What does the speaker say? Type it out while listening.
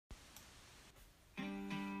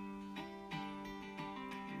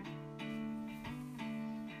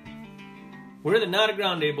We're the Nata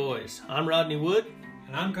Grande Boys. I'm Rodney Wood.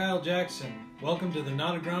 And I'm Kyle Jackson. Welcome to the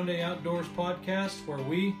Nata Grande Outdoors podcast, where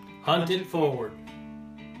we Hunt it forward.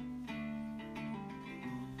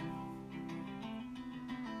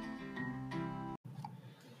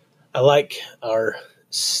 I like our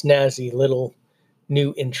snazzy little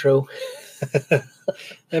new intro.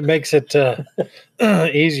 It makes it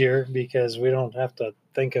easier because we don't have to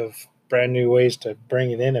think of brand new ways to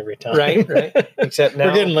bring it in every time. Right. Except now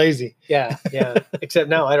We're getting lazy. Yeah. Except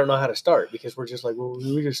now I don't know how to start because we're just like, well,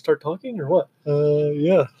 do we just start talking or what?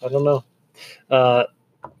 Yeah, I don't know.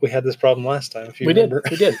 We had this problem last time, if you We remember.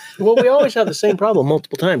 did. Well, we always have the same problem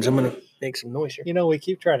multiple times. I'm going to make some noise here. You know, we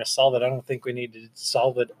keep trying to solve it. I don't think we need to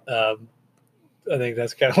solve it. I think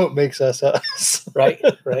that's kind of what makes us us. Right.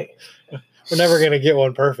 We're never going to get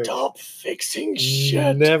one perfect. Stop fixing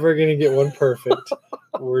shit. Never going to get one perfect.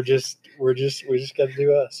 we just got to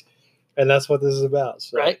do us. And that's what this is about.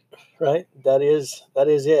 So. Right. That is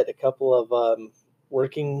it. A couple of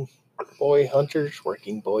working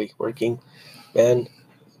men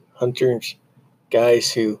hunters,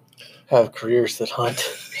 guys who have careers that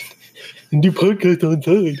hunt and do podcasts on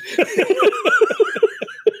side.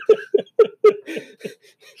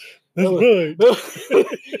 That's right.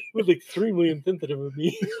 With extremely insensitive of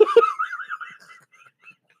me.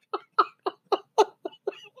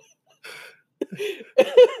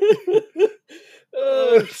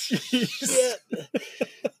 Oh, shit.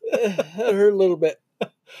 That hurt a little bit.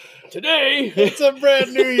 Today, It's a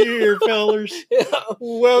brand new year, fellers. yeah.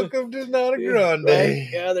 Welcome to Nata Grande. Right?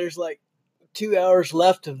 Yeah, there's like 2 hours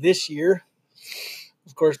left of this year.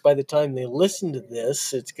 Of course, by the time they listen to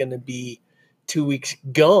this, it's going to be 2 weeks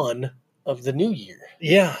gone of the new year.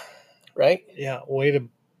 Yeah. Right? Yeah. Way to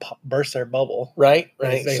burst their bubble. Right.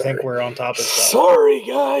 They think we're on top of stuff. Sorry,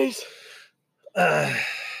 guys. Uh,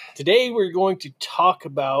 Today, we're going to talk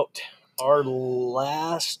about our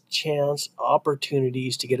last chance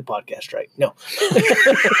opportunities to get a podcast right. No.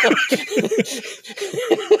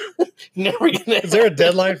 Never gonna. is there a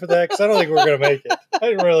deadline for that? Because I don't think we're going to make it. I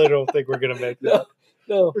really don't think we're going to make that.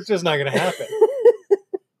 No. It's just not going to happen.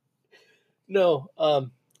 No.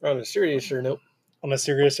 On a seriouser note. On a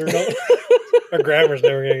seriouser note, our grammar's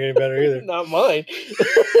never going to get any better either. Not mine.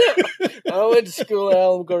 I went to school at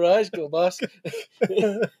Alamogordo High School, boss.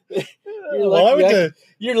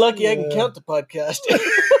 You're lucky I can count the podcast.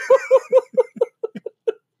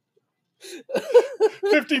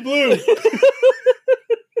 50 blue.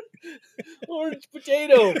 Orange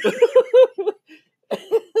potato.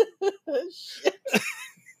 Shit.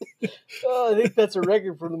 Oh, I think that's a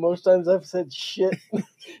record for the most times I've said shit in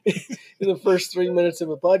the first 3 minutes of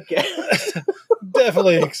a podcast.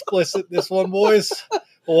 Definitely explicit, this one, boys.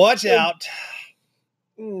 Watch out.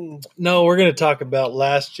 No, we're going to talk about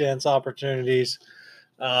last chance opportunities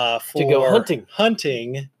for to go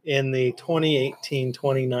hunting in the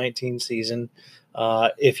 2018-2019 season.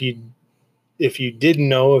 If you didn't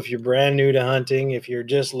know, if you're brand new to hunting, if you're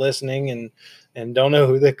just listening and don't know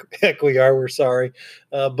who the heck we are, we're sorry.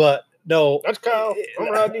 But no. That's Kyle.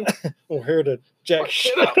 I'm Rodney. We're here to jack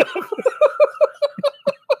shit up.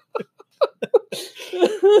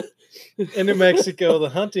 In New Mexico, the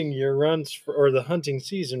hunting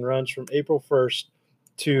season runs from April 1st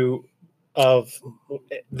of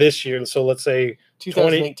this year. So let's say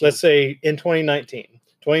 2018. let's say in 2019.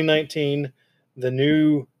 2019, the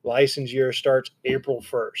new license year starts April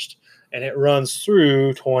 1st and it runs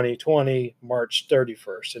through 2020, March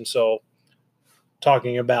 31st. And so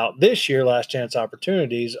talking about this year, last chance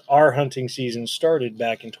opportunities, our hunting season started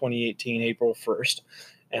back in 2018, April 1st.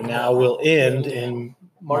 And now we'll end in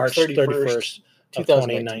March 31st of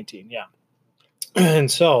 2019. Yeah. And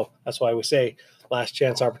so that's why we say last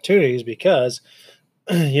chance opportunities, because,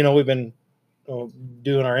 we've been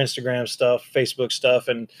doing our Instagram stuff, Facebook stuff.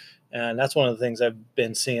 And that's one of the things I've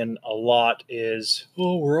been seeing a lot is,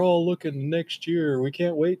 we're all looking next year. We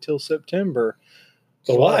can't wait till September.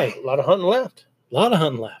 But why? A lot of hunting left. A lot of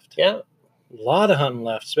hunting left. Yeah. A lot of hunting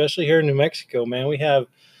left, especially here in New Mexico, man. We have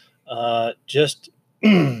just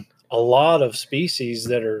a lot of species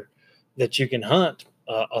that you can hunt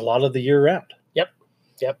a lot of the year round. Yep.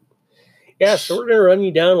 Yeah, so we're going to run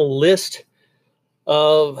you down a list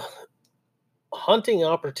of hunting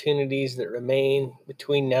opportunities that remain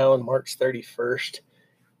between now and March 31st.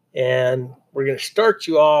 And we're going to start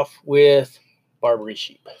you off with Barbary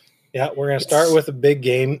sheep. Yeah, we're going to start with a big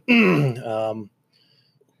game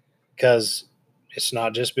because it's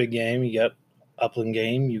not just big game. You got upland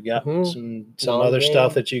game. You got some other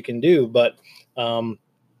stuff that you can do. But we're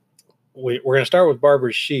going to start with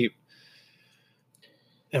Barbary sheep.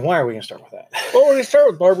 And why are we going to start with that? Well, we're going to start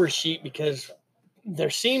with Barbary sheep because there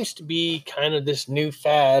seems to be kind of this new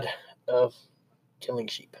fad of killing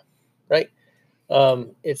sheep, right?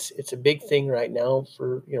 It's a big thing right now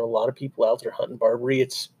for a lot of people out there hunting Barbary.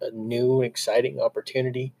 It's a new, exciting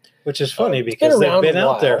opportunity. Which is funny It's been because they've around been a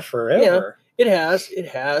out there while. forever. It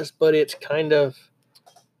has, but it's kind of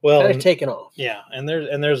Well, taken off. yeah, and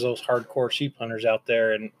there's those hardcore sheep hunters out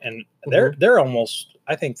there, and Mhm. they're almost,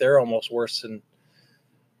 I think they're almost worse than,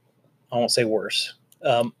 I won't say worse.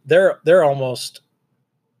 They're almost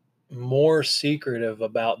more secretive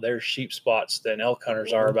about their sheep spots than elk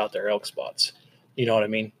hunters are Mhm. about their elk spots. You know what I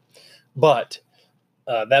mean? But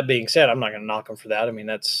that being said, I'm not going to knock them for that. I mean,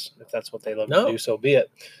 if that's what they love to do, so be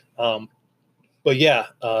it. But yeah,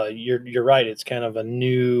 you're right. It's kind of a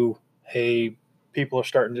new, hey, people are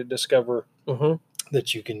starting to discover Mhm.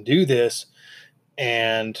 that you can do this,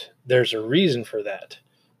 and there's a reason for that,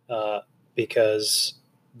 because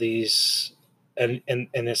these and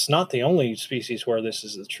it's not the only species where this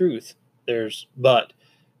is the truth. But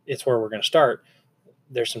it's where we're going to start.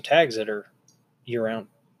 There's some tags that are year round.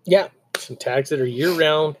 Yeah, some tags that are year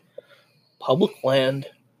round, public land.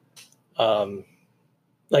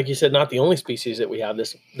 Like you said, not the only species that we have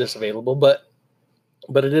this available, but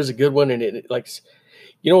it is a good one, and it like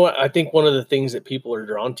what I think one of the things that people are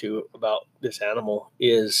drawn to about this animal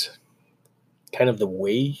is kind of the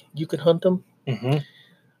way you can hunt them. Mm-hmm.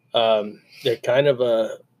 They're kind of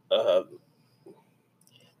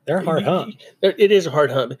they're a hard hunt. It is a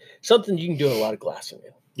hard hunt. Something you can do a lot of glassing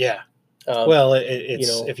in. Yeah. Well, it's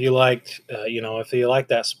if you liked, if you like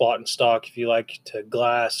that spot and stock, if you like to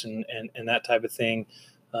glass and that type of thing,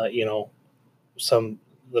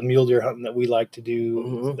 the mule deer hunting that we like to do,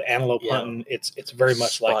 Mhm. the antelope hunting, it's very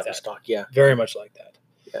much spot like that. and stock, yeah, Very much like that.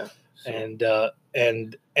 yeah. So, And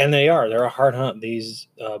they're a hard hunt. These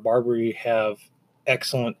Barbary have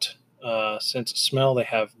excellent sense of smell. They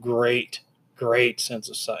have great sense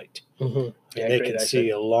of sight. mhm. Yeah, They great can eyesight. see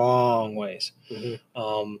a long ways. Mhm.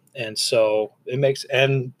 And so it makes,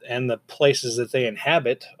 and the places that they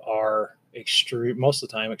inhabit are most of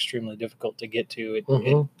the time extremely difficult to get to.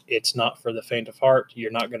 Mhm. It's not for the faint of heart. You're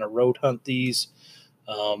not going to road hunt these.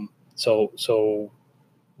 So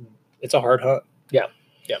it's a hard hunt. Yeah.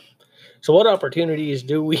 So what opportunities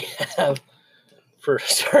do we have for?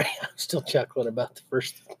 Sorry, I'm still chuckling about the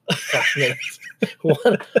first 5 minutes.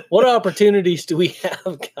 What opportunities do we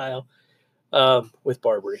have, Kyle, with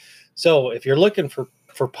Barbary? So if you're looking for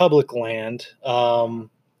public land,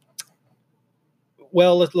 well,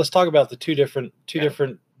 let's talk about the two different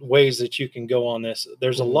ways that you can go on this.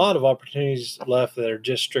 There's a lot of opportunities left that are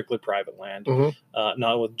just strictly private land,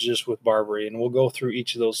 not just with Barbary, and we'll go through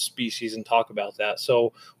each of those species and talk about that.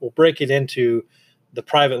 So we'll break it into the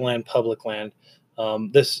private land, public land. I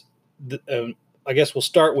guess we'll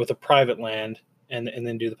start with the private land and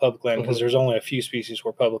then do the public land, because there's only a few species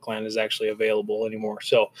where public land is actually available anymore.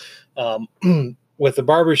 So with the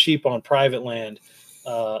Barbary sheep on private land,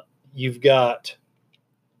 you've got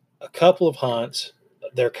a couple of hunts.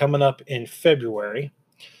 They're coming up in February.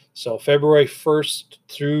 So February 1st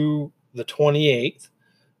through the 28th,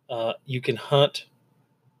 you can hunt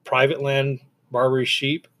private land Barbary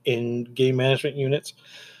sheep in game management units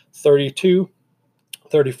 32,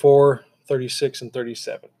 34, 36, and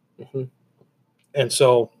 37. And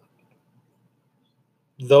so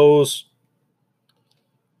those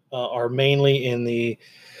are mainly in the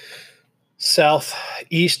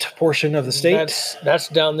southeast portion of the state. That's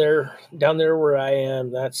down there where I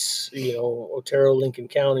am. That's Otero, Lincoln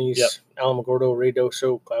counties, Alamogordo,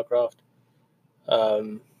 Reynosa,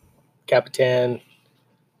 Cloudcroft, Capitan,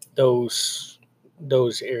 those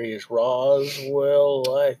areas.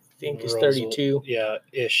 Roswell, I think, is 32. Yeah,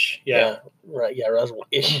 ish. Yeah, right. Yeah, Roswell,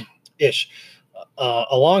 ish.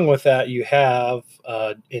 Along with that, you have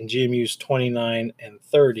in GMUs 29 and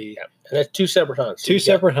 30. Yeah. And that's two separate hunts. Two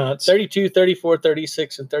separate hunts. 32, 34,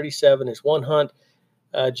 36, and 37 is one hunt.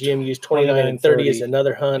 GMU's 29 and 30 is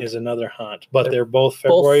another hunt. But they're both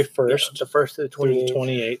February 1st. The 1st to the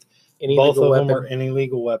 28th. Both of them are any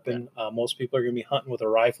legal weapon. Yeah. Most people are going to be hunting with a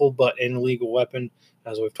rifle, but any legal weapon,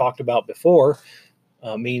 as we've talked about before,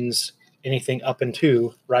 means anything up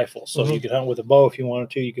into rifle. So you could hunt with a bow if you wanted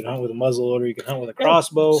to. You could hunt with a muzzleloader. You could hunt with a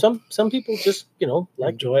crossbow. Some people just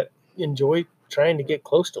enjoy trying to get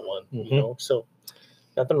close to one. So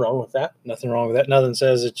nothing wrong with that. Nothing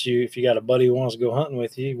says that if you got a buddy who wants to go hunting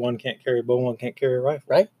with you, one can't carry a bow, one can't carry a rifle.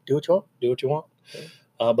 Right. Do what you want. Okay.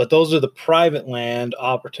 But those are the private land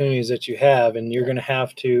opportunities that you have, and you're going to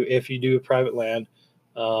have to, if you do a private land,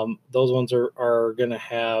 those ones are going to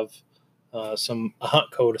have some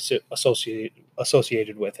hunt code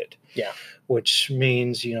associated with it. Yeah. Which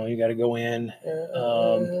means, you got to go in.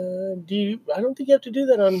 I don't think you have to do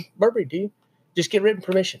that on Barbary, do you? Just get written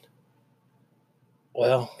permission.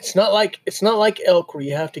 Well, it's not like elk where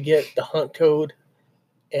you have to get the hunt code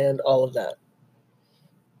and all of that.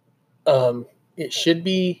 It should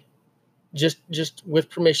be just with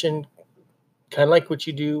permission, kind of like what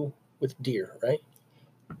you do with deer, right?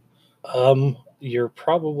 You're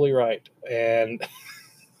probably right, and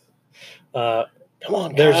come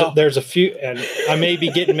on, Kyle. There's a few, and I may be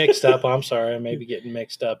getting mixed up. I'm sorry, I may be getting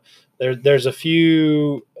mixed up. There's a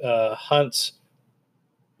few hunts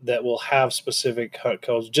that will have specific hunt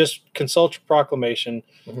codes. Just consult your proclamation,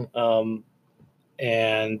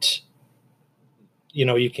 and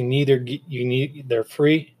you can either they're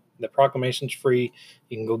free. The proclamation's free.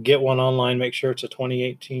 You can go get one online. Make sure it's a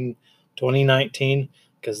 2018, 2019.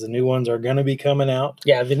 Because the new ones are going to be coming out.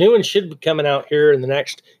 Yeah, the new ones should be coming out here in the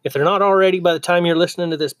next, if they're not already by the time you're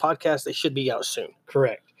listening to this podcast, they should be out soon.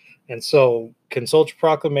 Correct. And so consult your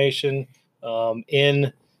proclamation.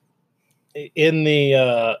 In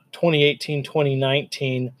the 2018,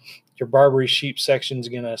 2019, your Barbary sheep section is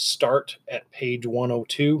going to start at page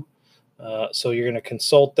 102. So you're going to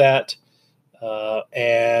consult that.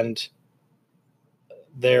 And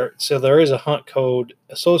there is a hunt code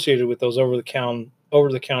associated with those over the counter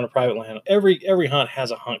private land. Every hunt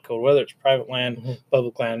has a hunt code, whether it's private land,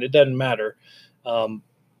 public land, it doesn't matter.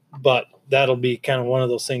 But that'll be kind of one of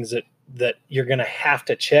those things that you're going to have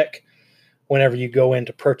to check whenever you go in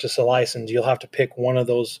to purchase a license. You'll have to pick one of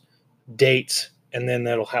those dates, and then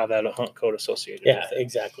that'll have that hunt code associated with it.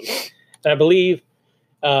 Exactly. And I believe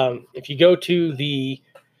if you go to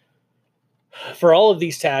for all of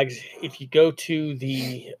these tags, if you go to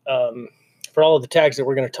for all of the tags that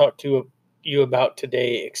we're going to talk to you about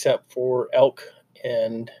today, except for elk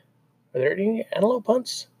and are there any antelope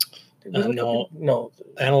hunts? No.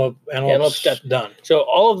 Antelope stuff done. So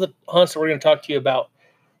all of the hunts that we're going to talk to you about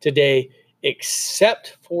today,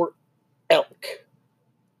 except for elk,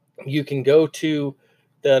 you can go to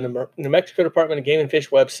the New Mexico Department of Game and Fish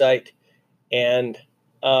website and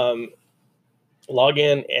log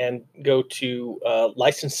in and go to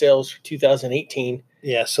license sales for 2018.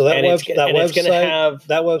 Yeah, so that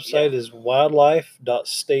website is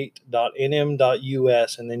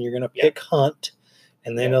wildlife.state.nm.us, and then you're going to pick hunt,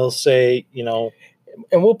 and then it'll say, and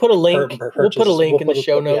we'll put a link. We'll put a link in the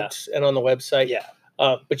show notes and on the website. Yeah.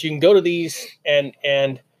 But you can go to these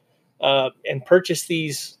and purchase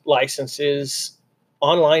these licenses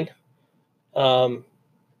online,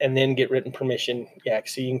 and then get written permission. Yeah,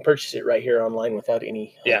 so you can purchase it right here online without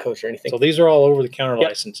any coach or anything. So these are all over-the-counter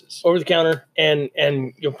licenses. Over the counter, and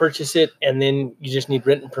you'll purchase it, and then you just need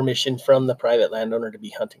written permission from the private landowner to be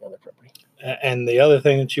hunting on their property. And the other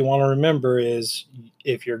thing that you want to remember is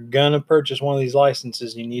if you're going to purchase one of these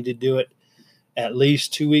licenses, you need to do it at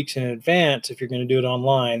least 2 weeks in advance if you're going to do it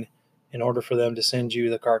online in order for them to send you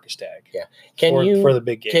the carcass tag. Yeah. For the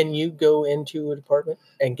big game. Can you go into a department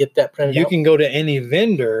and get that printed out? You can go to any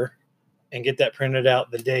vendor and get that printed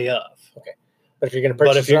out the day of. Okay. But if you're going to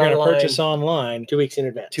purchase online 2 weeks in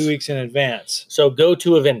advance. 2 weeks in advance. So go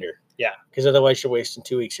to a vendor. Yeah. Because otherwise you're wasting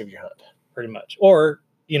 2 weeks of your hunt. Pretty much. Or,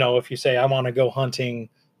 if you say I want to go hunting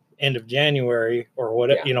end of January or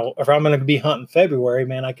whatever, if I'm going to be hunting February,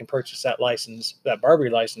 man, I can purchase that license, that Barbary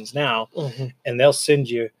license now, and they'll send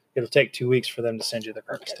you. It'll take 2 weeks for them to send you the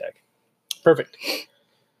carcass tag. Perfect.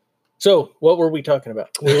 So, what were we talking about?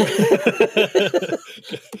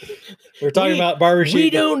 We're talking about Barbary sheep. We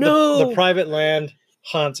don't know the private land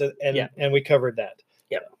hunts, and we covered that.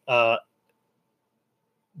 Yeah.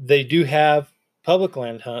 They do have public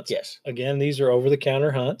land hunts. Yes. Again, these are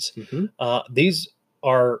over-the-counter hunts. These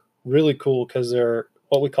are really cool because they're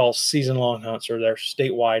what we call season-long hunts, or they're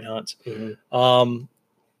statewide hunts.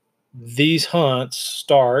 These hunts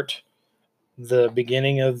start the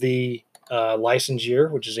beginning of the license year,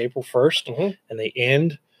 which is April 1st, and they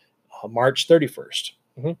end March 31st.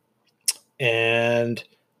 And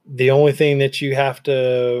the only thing that you have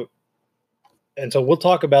to, and so we'll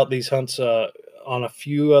talk about these hunts on a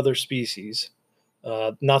few other species,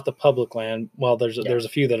 not the public land. Well, there's a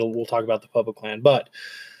few that we'll talk about the public land, but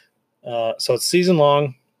so it's season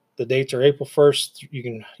long. The dates are April 1st.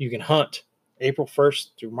 You can hunt April 1st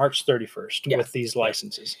through March 31st with these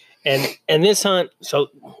licenses. And this hunt, so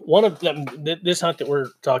one of them, this hunt that we're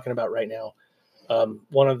talking about right now,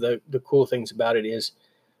 one of the cool things about it is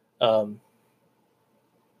so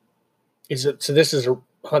this is a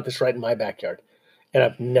hunt that's right in my backyard, and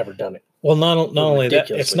I've never done it. Well, not only that,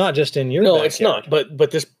 it's ridiculously. not just in your No, backyard. it's not.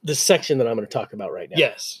 But this section that I'm going to talk about right now,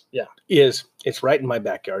 Yes, yeah, it's right in my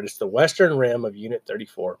backyard. It's the western rim of Unit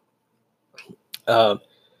 34, and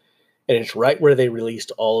it's right where they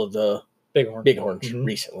released all of the bighorn. bighorns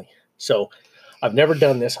recently. So I've never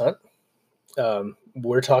done this hunt.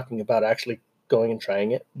 We're talking about actually going and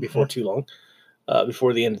trying it before too long,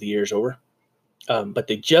 before the end of the year is over. But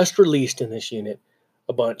they just released in this unit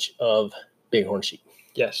a bunch of bighorn sheep.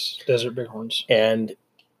 Yes, desert bighorns. And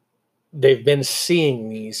they've been seeing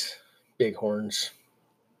these bighorns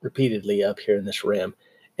repeatedly up here in this rim.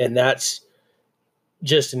 And that's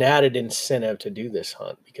just an added incentive to do this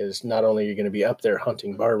hunt, because not only are you going to be up there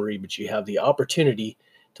hunting Barbary, but you have the opportunity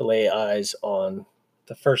to lay eyes on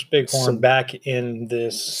the first bighorn back in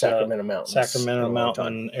this Sacramento Mountains. Sacramento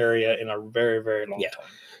Mountain area in a very, very long time.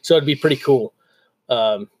 So it'd be pretty cool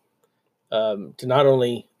to not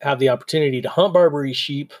only have the opportunity to hunt Barbary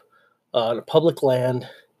sheep on a public land,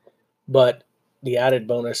 but the added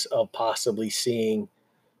bonus of possibly seeing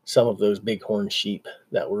some of those bighorn sheep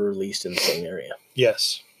that were released in the same area.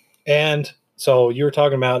 Yes. And so you were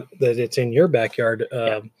talking about that it's in your backyard.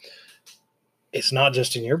 It's not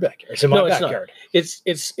just in your backyard. It's in my backyard. It's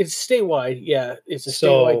statewide. Yeah, it's a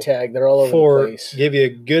statewide tag. They're all over the place. Give you a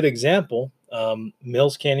good example,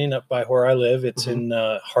 Mills Canyon up by where I live, it's in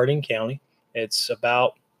Harding County. It's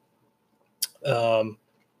about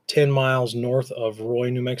 10 miles north of Roy,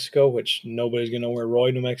 New Mexico, which nobody's going to know where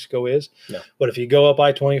Roy, New Mexico is. No. But if you go up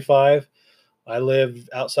I-25, I live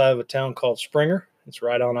outside of a town called Springer. It's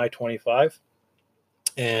right on I-25.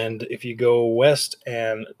 And if you go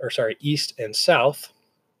east and south,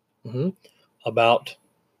 about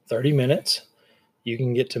 30 minutes, you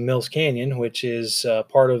can get to Mills Canyon, which is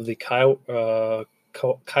part of the Kiowa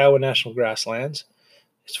National Grasslands.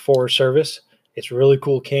 It's Forest Service. It's really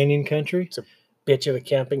cool canyon country. It's a bitch of a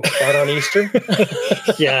camping spot on Eastern.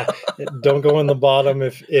 Yeah, don't go in the bottom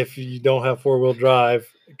if you don't have four-wheel drive,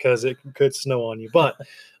 because it could snow on you. But,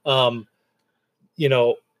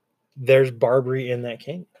 there's Barbary in that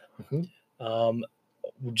canyon.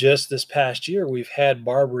 Just this past year, we've had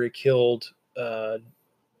Barbary killed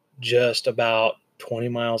just about 20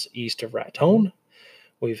 miles east of Raton.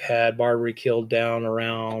 We've had Barbary killed down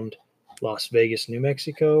around Las Vegas, New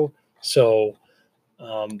Mexico. So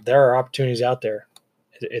there are opportunities out there.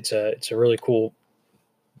 It's a really cool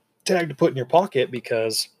tag to put in your pocket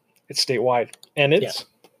because it's statewide and it's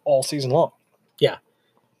all season long. Yeah.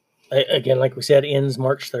 Again, like we said, ends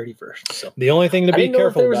March 31st. So the only thing to be careful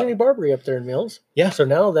careful if there was about, any Barbary up there in Mills. Yeah. So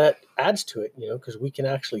now that adds to it, because we can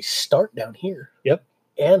actually start down here. Yep.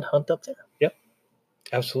 And hunt up there. Yep.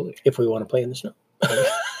 Absolutely. If we want to play in the snow.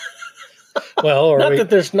 Well, not that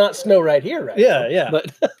there's not snow right here, right? Yeah, yeah.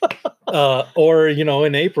 But or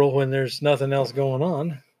in April when there's nothing else going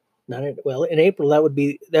on. In April that'd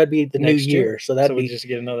be the new year. So we just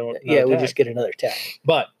get another one. We just get another tag.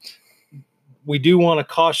 But we do want to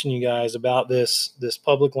caution you guys about this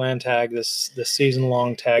public land tag, this season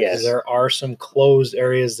long tag, because there are some closed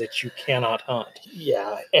areas that you cannot hunt.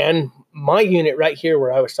 Yeah, and my unit right here,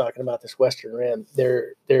 where I was talking about this Western Rim,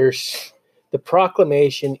 there's the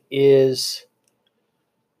proclamation is.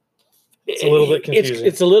 It's a little bit confusing.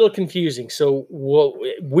 It's a little confusing. So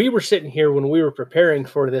we were sitting here when we were preparing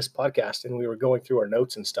for this podcast, and we were going through our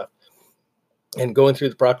notes and stuff, and going through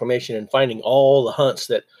the proclamation and finding all the hunts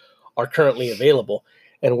that are currently available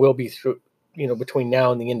and will be through, between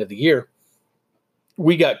now and the end of the year.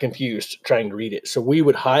 We got confused trying to read it. So we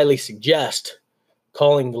would highly suggest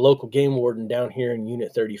calling the local game warden down here in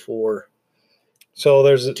Unit 34.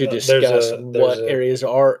 So to discuss what areas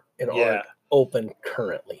are and aren't open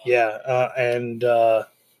currently. Yeah.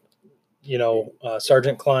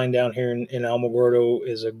 Sergeant Klein down here in Alamogordo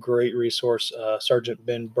is a great resource. Sergeant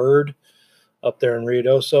Ben Bird up there in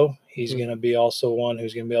Ruidoso, he's going to be also one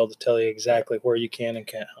who's going to be able to tell you exactly where you can and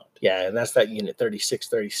can't hunt. Yeah, and that's that Unit 36,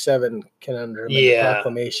 37 conundrum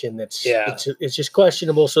proclamation. It's just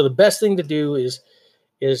questionable. So the best thing to do is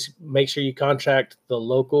make sure you contact the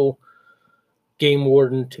local game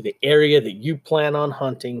warden to the area that you plan on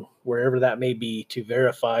hunting, wherever that may be, to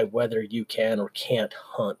verify whether you can or can't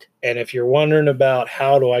hunt. And if you're wondering about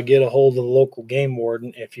how do I get a hold of the local game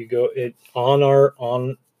warden, if you go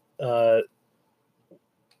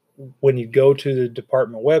when you go to the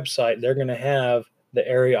department website, they're going to have the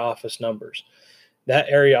area office numbers. That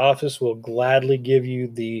area office will gladly give you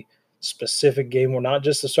the specific game warden, not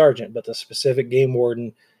just the sergeant, but the specific game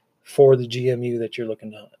warden for the GMU that you're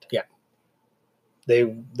looking to hunt. Yeah.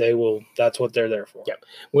 They will. That's what they're there for. Yeah.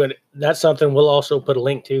 That's something we'll also put a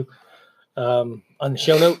link to on the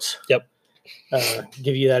show notes. Yep.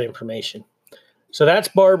 Give you that information. So that's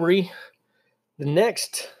Barbary. The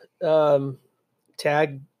next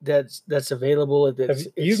tag that's available.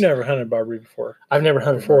 You've never hunted Barbary before. I've never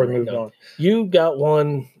hunted before Barbary, we moved no. on. You got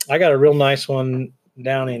one. I got a real nice one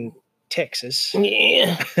down in Texas.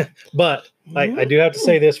 Yeah. But I do have to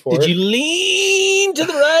say this for Did it. you lean to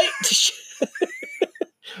the right?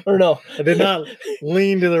 Or no? I did not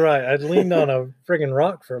lean to the right. I leaned on a friggin'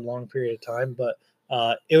 rock for a long period of time, but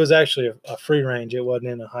it was actually a free range. It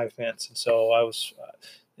wasn't in a high fence. And so I was,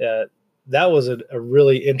 that was a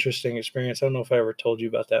really interesting experience. I don't know if I ever told you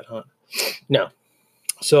about that hunt. No.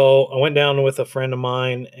 So I went down with a friend of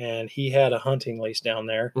mine, and he had a hunting lease down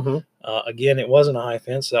there. Mm-hmm. Again, it wasn't a high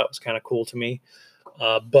fence, so that was kind of cool to me.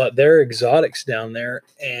 But there are exotics down there,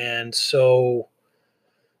 and so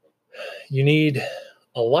you need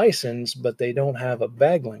a license, but they don't have a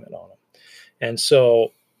bag limit on them. And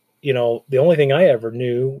so, the only thing I ever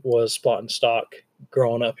knew was spot and stock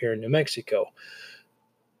growing up here in New Mexico.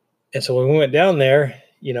 And so when we went down there,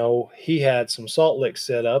 he had some salt licks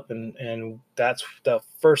set up, and that's the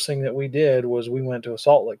first thing that we did was we went to a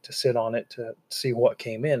salt lick to sit on it to see what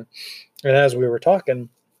came in. And as we were talking,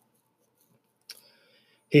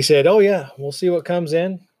 he said, "Oh yeah, we'll see what comes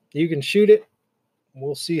in. You can shoot it.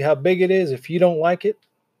 We'll see how big it is. If you don't like it,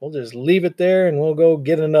 we'll just leave it there and we'll go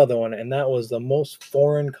get another one." And that was the most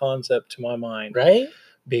foreign concept to my mind. Right?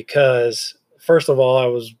 Because first of all, I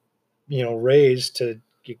was, raised to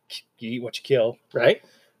you eat what you kill. Right.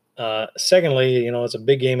 Secondly, it's a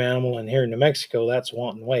big game animal, and here in New Mexico, that's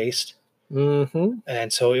wanton waste. Mm-hmm.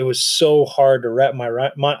 And so it was so hard to wrap my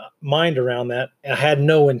mind around that. I had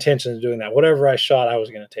no intention of doing that. Whatever I shot, I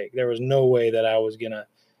was going to take. There was no way that I was going to,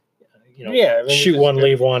 shoot one,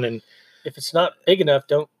 leave one, and if it's not big enough,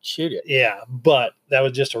 don't shoot it. Yeah, but that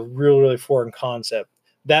was just a really, really foreign concept.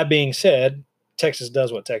 That being said, Texas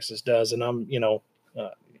does what Texas does, and I'm,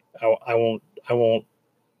 I won't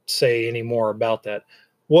say any more about that.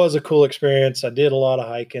 Was a cool experience. I did a lot of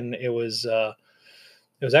hiking. It was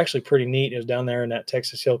actually pretty neat. It was down there in that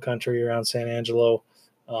Texas Hill Country around San Angelo,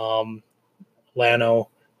 Llano.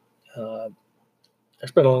 I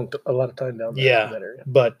spent a lot of time down there in that area.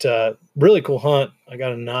 But really cool hunt. I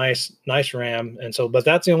got a nice ram, and so. But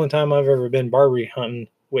that's the only time I've ever been Barbary hunting,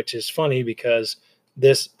 which is funny because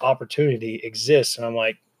this opportunity exists, and I'm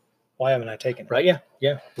like, why haven't I taken it? Right?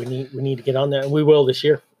 Yeah. We need to get on that, and we will this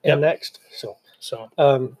year and next. So So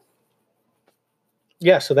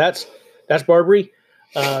that's Barbary.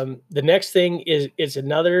 The next thing is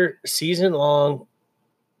another season-long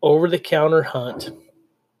over-the-counter hunt,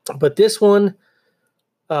 but this one,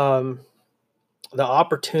 the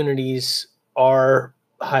opportunities are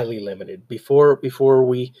highly limited. Before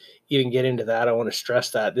we even get into that, I want to stress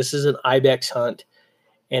that this is an ibex hunt,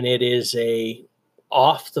 and it is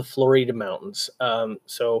off the Florida mountains.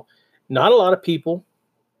 So not a lot of people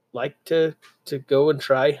like to go and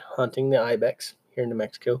try hunting the ibex here in New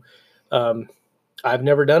Mexico. I've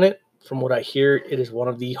never done it. From what I hear, it is one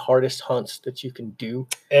of the hardest hunts that you can do.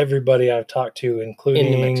 Everybody I've talked to,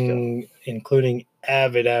 including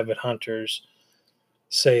avid hunters,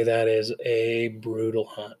 say that is a brutal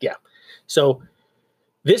hunt. Yeah. So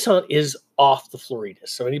this hunt is off the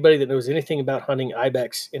Floridas. So anybody that knows anything about hunting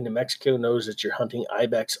ibex in New Mexico knows that you're hunting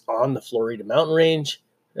ibex on the Florida mountain range.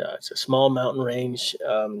 It's a small mountain range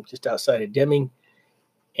just outside of Deming.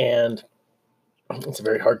 And it's a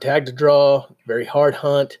very hard tag to draw, very hard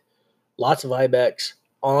hunt, lots of ibex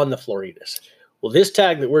on the Floridas. Well, this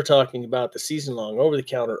tag that we're talking about, the season-long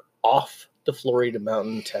over-the-counter off the Florida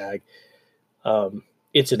mountain tag,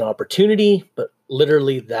 it's an opportunity, but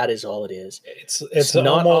literally that is all it is. It's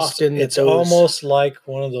not often. It's almost like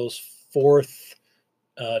one of those fourth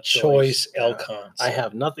choice elk hunts. I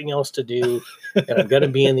have nothing else to do, and I'm going to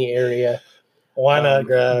be in the area. Why not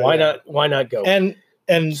grab? Why not go?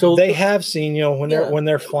 And so they have seen, when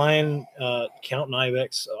they're flying counting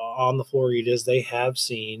ibex on the Floridas, they have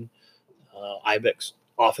seen ibex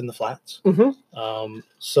off in the flats. Mm-hmm.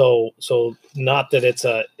 So not that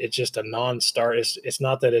it's just a non-start. It's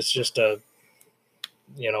not that it's just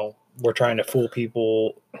we're trying to fool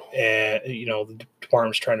people, and the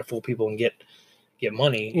department's trying to fool people and get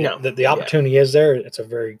money. No, the opportunity is there. It's a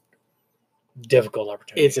very difficult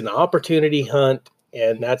opportunity. It's an opportunity hunt,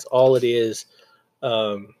 and that's all it is.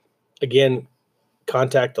 Again,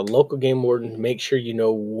 contact the local game warden. Make sure you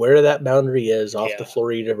know where that boundary is off the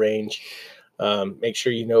Florida range. Make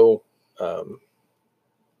sure you know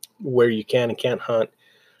where you can and can't hunt.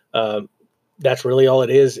 That's really all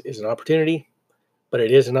it is an opportunity. But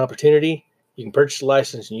it is an opportunity. You can purchase a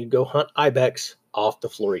license and you go hunt ibex off the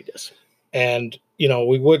Floridas. And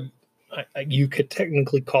we would you could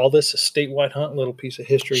technically call this a statewide hunt. A little piece of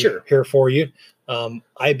history Sure. here for you.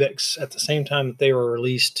 Ibex, at the same time that they were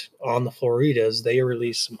released on the Floridas, they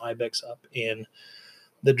released some Ibex up in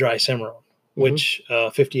the dry Cimarron, which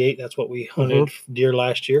 58. That's what we hunted deer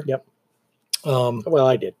last year. Yep. Well,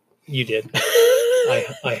 I did. You did.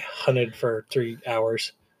 I hunted for 3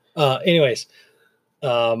 hours. Anyways,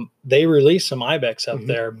 they released some Ibex up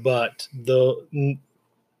there, but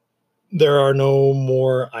there are no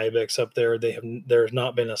more Ibex up there. There's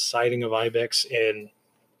not been a sighting of Ibex in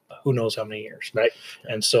who knows how many years. Right.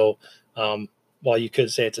 And so while you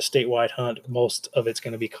could say it's a statewide hunt, most of it's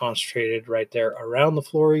going to be concentrated right there around the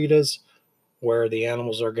Floridas where the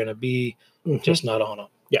animals are going to be, just not on them.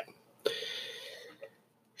 Yeah.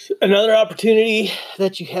 Another opportunity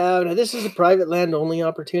that you have, now this is a private land only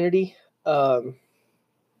opportunity. For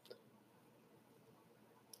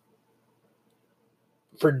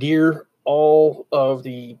deer, all of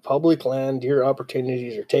the public land deer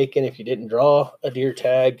opportunities are taken. If you didn't draw a deer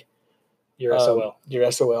tag, Your SOL.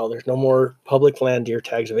 Your SOL. There's no more public land deer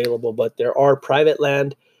tags available, but there are private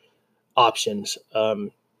land options.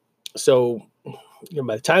 So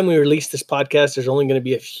by the time we release this podcast, there's only going to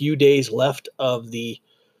be a few days left of the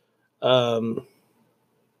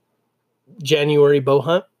January bow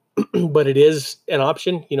hunt, but it is an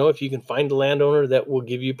option. If you can find a landowner that will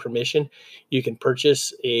give you permission, you can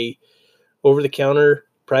purchase a over-the-counter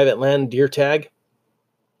private land deer tag.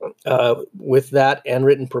 With that and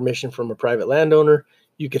written permission from a private landowner,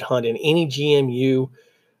 you could hunt in any GMU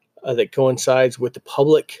that coincides with the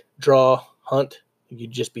public draw hunt. You'd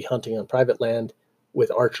just be hunting on private land with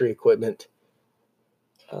archery equipment.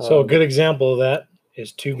 So a good example of that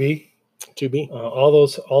is 2B. 2B. All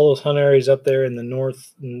those hunt areas up there in the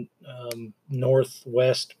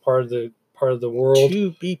northwest part of the world.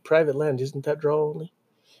 2B private land, isn't that draw only?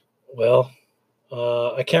 Well,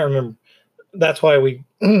 I can't remember. That's why we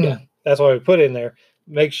put in there.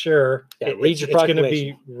 Make sure read your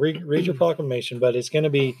proclamation. Read your proclamation, but it's going to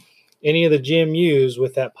be any of the GMUs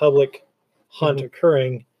with that public hunt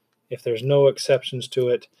occurring. If there's no exceptions to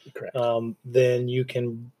it, correct. Then you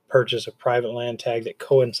can purchase a private land tag that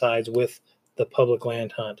coincides with the public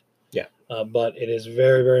land hunt. Yeah. But it is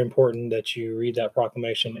very, very important that you read that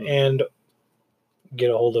proclamation and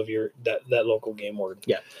get a hold of that local game warden.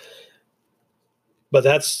 Yeah. But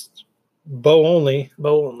that's bow only.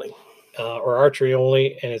 Bow only. Or archery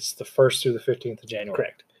only, and it's the 1st through the 15th of January.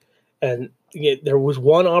 Correct. And there was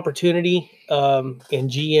one opportunity in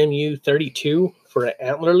GMU 32 for an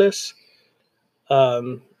antlerless.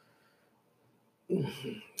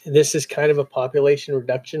 This is kind of a population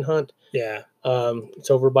reduction hunt. Yeah.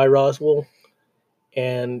 It's over by Roswell,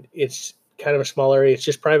 and it's kind of a small area. It's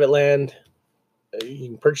just private land. You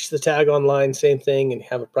can purchase the tag online, same thing, and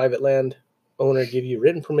have a private land owner give you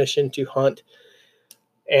written permission to hunt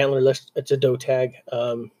antlerless. It's a doe tag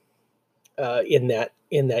in that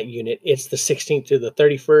unit. It's the 16th to the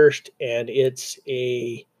 31st, and it's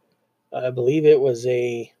I believe it was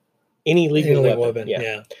any legal weapon.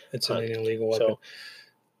 Yeah, it's an illegal weapon. So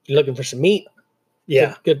you're looking for some meat.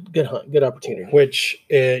 Yeah, good hunt, good opportunity. Which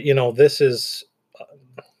this is.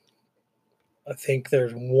 I think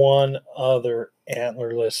there's one other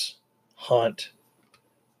antlerless hunt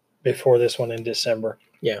before this one in December.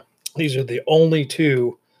 Yeah, these are the only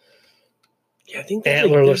two. Yeah, I think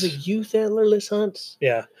there's a youth antlerless hunt.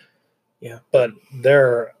 Yeah, but there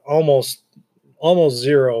are almost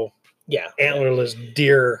zero. Yeah, antlerless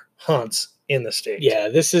deer hunts in the state. Yeah,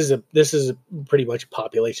 this is a pretty much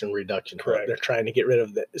population reduction. Correct. They're trying to get rid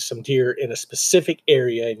of some deer in a specific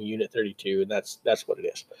area in Unit 32, and that's what it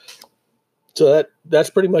is. So that's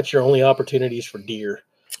pretty much your only opportunities for deer.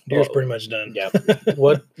 Deer's pretty much done. Yeah.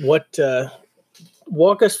 What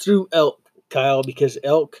walk us through elk, Kyle, because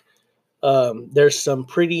elk, there's some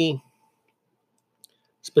pretty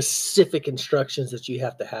specific instructions that you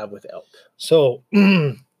have to have with elk. So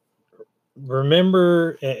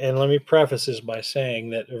remember, and let me preface this by saying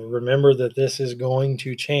that remember that this is going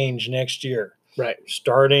to change next year. Right.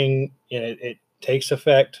 Starting, it takes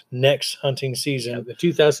effect next hunting season. Yeah, the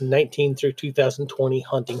 2019 through 2020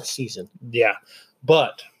 hunting season. Yeah.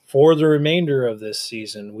 But for the remainder of this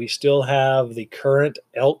season, we still have the current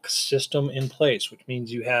elk system in place, which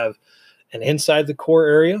means you have an inside the core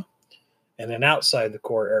area and an outside the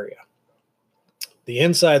core area. The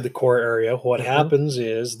inside the core area, what happens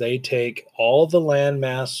is they take all the land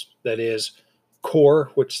mass that is core,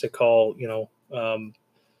 which they call,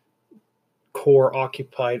 core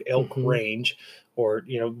occupied elk range, or,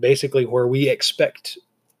 basically where we expect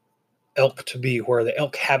elk to be, where the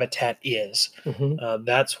elk habitat is.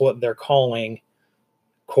 That's what they're calling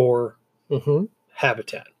core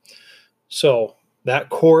habitat. So that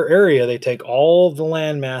core area, they take all the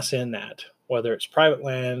land mass in that, whether it's private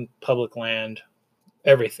land, public land,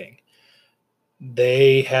 everything.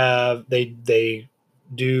 They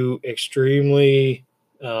do extremely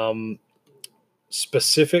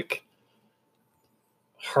specific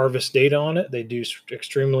harvest data on it. They do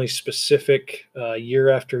extremely specific year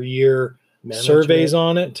after year surveys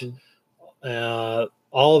on it.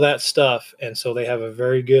 All of that stuff. And so they have a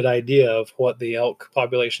very good idea of what the elk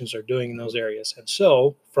populations are doing in those areas. And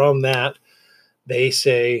so from that, they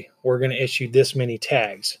say, we're going to issue this many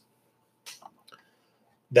tags.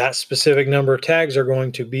 That specific number of tags are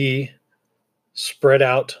going to be spread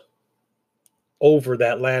out over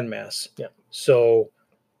that landmass. Yeah. So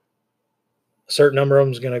a certain number of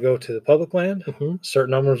them is going to go to the public land. A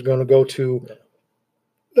certain number is going to go to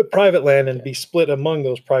the private land and be split among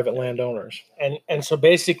those private landowners. And so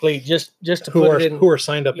basically, just to put it in, who are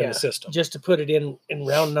signed up in the system. Just to put it in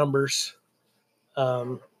round numbers,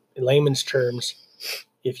 in layman's terms,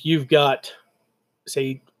 if you've got,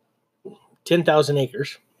 say, 10,000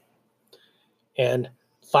 acres, and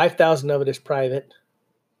 5,000 of it is private,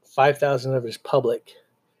 5,000 of it is public,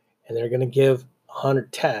 and they're going to give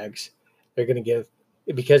 100 tags, they're going to give,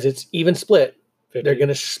 because it's even split, 50. They're going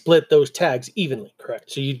to split those tags evenly.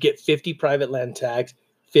 Correct. So you'd get 50 private land tags,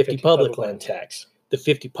 50 public land tags. The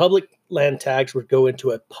 50 public land tags would go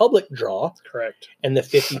into a public draw. Correct. And the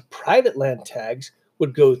 50 private land tags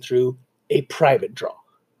would go through a private draw.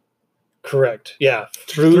 Correct. Yeah.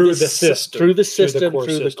 Through the system. Through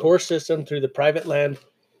the core system, through the private land,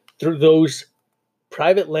 through those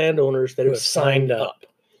private landowners that have signed up.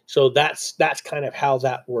 So that's kind of how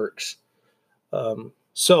that works.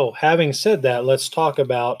 So having said that, let's talk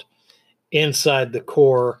about inside the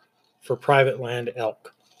core for private land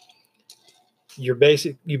elk. You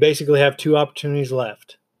basically have two opportunities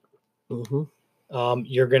left.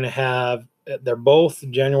 You're going to have, they're both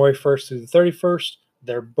January 1st through the 31st.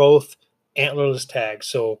 They're both antlerless tags.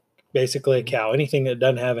 So basically a cow, anything that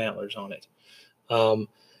doesn't have antlers on it.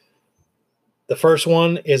 The first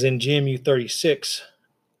one is in GMU 36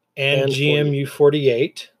 and GMU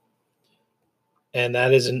 48. And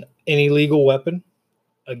that is any legal weapon.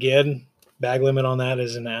 Again, bag limit on that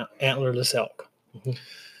is an antlerless elk.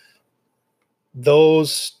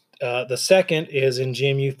 Those, the second is in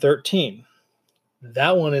GMU 13.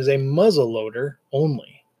 That one is a muzzle loader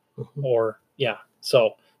only.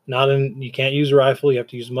 So not in, you can't use a rifle. You have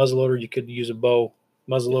to use a muzzle loader. You could use a bow,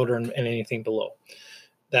 muzzle loader, and anything below.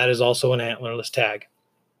 That is also an antlerless tag.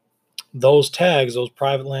 Those tags, those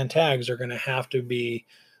private land tags, are going to have to be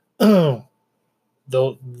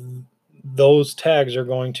those tags are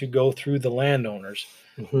going to go through the landowners.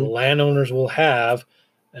 The landowners will have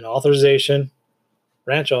an authorization,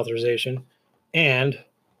 ranch authorization, and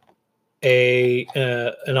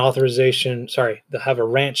an authorization. Sorry, they'll have a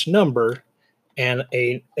ranch number and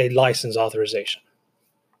a license authorization.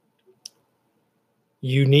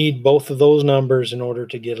 You need both of those numbers in order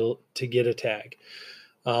to get a tag.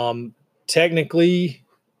 Technically,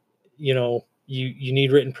 you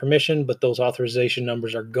need written permission, but those authorization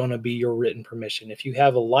numbers are going to be your written permission. If you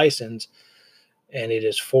have a license and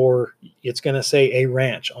it's going to say a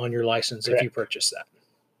ranch on your license. Correct. If you purchase that.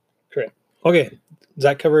 Correct. Okay. Does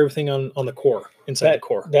that cover everything on the core, inside the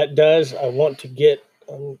core? That does. I want to get,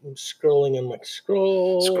 I'm scrolling on my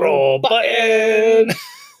scroll button.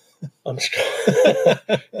 I'm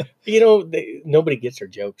nobody gets our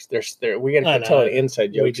jokes. We got to tell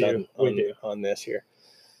inside jokes on this here.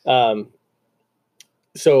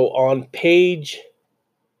 So on page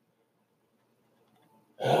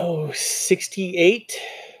 68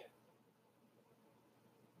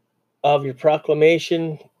 of your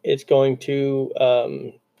proclamation, it's going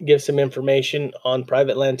to give some information on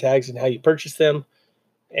private land tags and how you purchase them.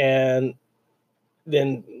 And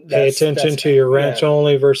then pay attention to your ranch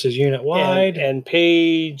only versus unit wide. And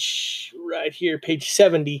page right here, page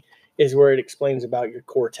 70 is where it explains about your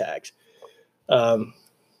core tags.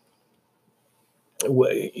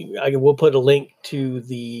 We'll put a link to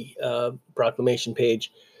the proclamation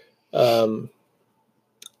page for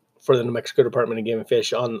the New Mexico Department of Game and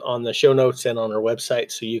Fish on the show notes and on our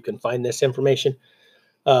website, so you can find this information.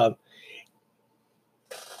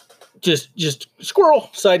 Just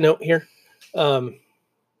squirrel side note here.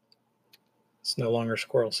 It's no longer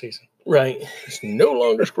squirrel season. Right. It's no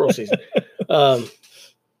longer squirrel season.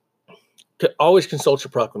 Always consult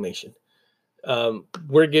your proclamation.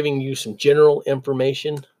 We're giving you some general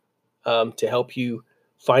information to help you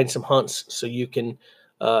find some hunts so you can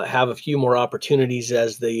have a few more opportunities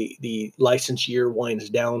as the license year winds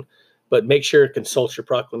down. But make sure to consult your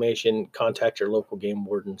proclamation, contact your local game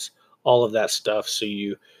wardens, all of that stuff, so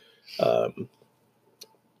you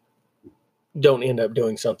don't end up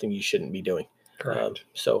doing something you shouldn't be doing. Correct.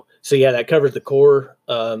 So yeah, that covers the core.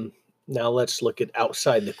 Now let's look at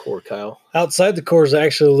outside the core, Kyle. Outside the core is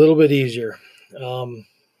actually a little bit easier.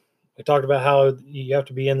 We talked about how you have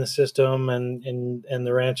to be in the system and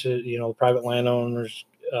the ranches, the private landowners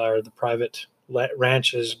or the private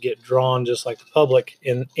ranches get drawn just like the public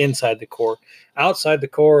inside the core. Outside the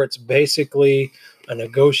core, it's basically a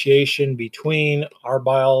negotiation between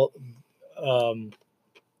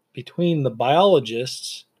between the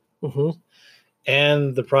biologists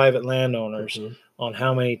and the private landowners on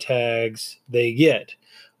how many tags they get.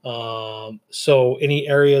 So any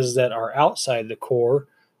areas that are outside the core,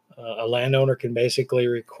 a landowner can basically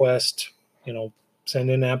request, send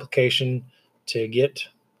in an application to get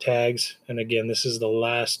tags. And again, this is the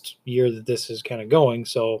last year that this is kind of going,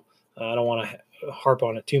 so I don't want to harp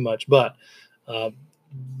on it too much. But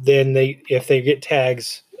then if they get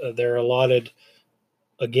tags, they're allotted,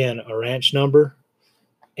 again, a ranch number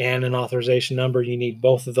and an authorization number. You need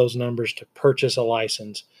both of those numbers to purchase a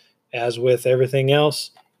license. As with everything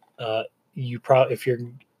else, if you're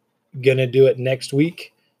going to do it next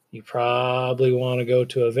week, you probably want to go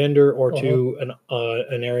to a vendor or to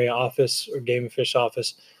an area office or game and fish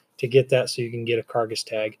office to get that, so you can get a Cargus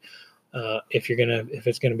tag. If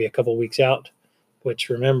it's gonna be a couple weeks out, which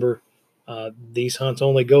remember, these hunts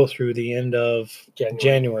only go through the end of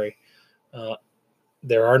January.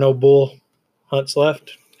 There are no bull hunts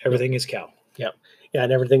left. Everything is cow. Yeah,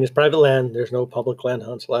 and everything is private land. There's no public land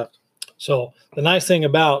hunts left. So the nice thing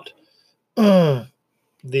about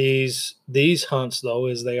these hunts, though,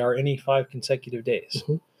 is they are any 5 consecutive days.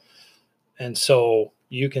 And so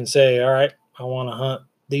you can say, all right, I want to hunt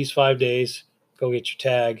these 5 days, go get your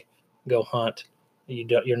tag, go hunt.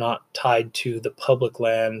 You're not tied to the public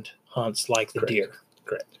land hunts like the deer.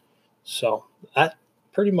 Correct. So that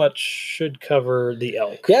pretty much should cover the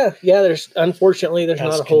elk. Yeah. Unfortunately, there's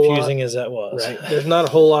not a whole lot. As confusing as that was. Right. There's not a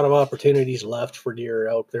whole lot of opportunities left for deer or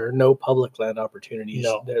elk. There are no public land opportunities.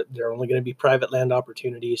 No. There are only going to be private land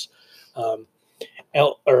opportunities. Our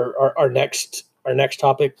next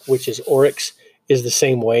topic, which is oryx, is the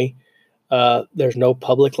same way. There's no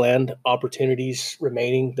public land opportunities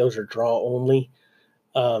remaining. Those are draw only.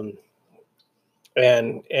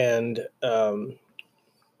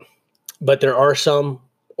 But there are some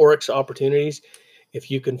oryx opportunities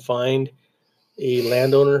if you can find a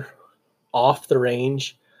landowner off the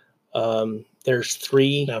range. There's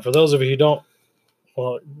 3. Now, for those of you who don't,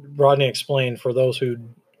 Rodney explained for those who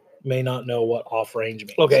may not know what off range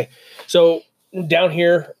means. Okay, so down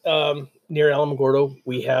here near Alamogordo,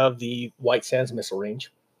 we have the White Sands Missile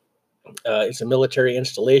Range. It's a military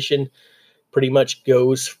installation. Pretty much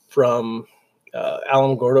goes from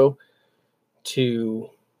Alamogordo to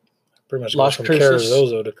pretty much Las from Cruces.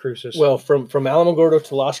 Carrizozo to Cruces. Well, from Alamogordo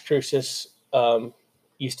to Las Cruces,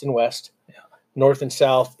 east and west. Yeah. North and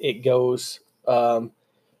south, it goes from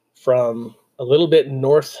a little bit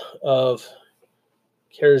north of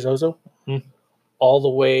Carrizozo all the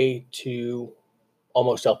way to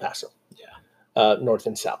almost El Paso. Yeah. North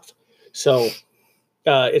and south. So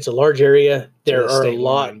it's a large area. There are a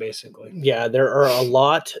lot, line, basically. Yeah, there are a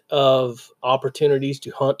lot of opportunities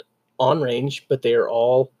to hunt on range, but they are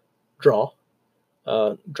all draw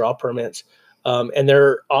permits. And there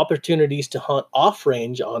are opportunities to hunt off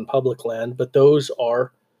range on public land, but those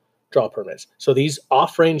are draw permits. So these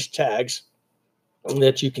off range tags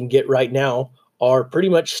that you can get right now are pretty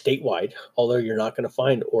much statewide, although you're not going to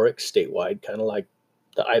find oryx statewide, kind of like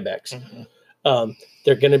the ibex.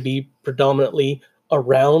 They're going to be predominantly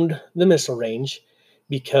around the missile range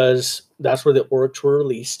because that's where the oryx were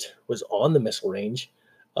released, was on the missile range.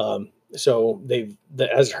 So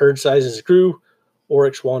as herd sizes grew,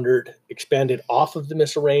 oryx expanded off of the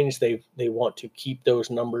missile range. They want to keep those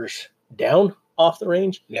numbers down off the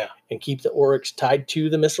range, and keep the oryx tied to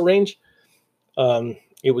the missile range.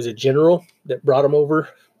 It was a general that brought them over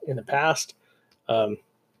in the past, and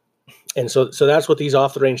so that's what these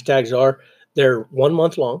off the range tags are. They're 1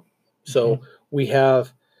 month long, so we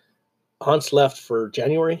have hunts left for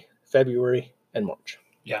January, February, and March.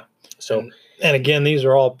 Yeah. So. And again, these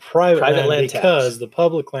are all private land because tags. The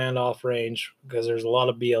public land off range, because there's a lot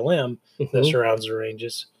of BLM that surrounds the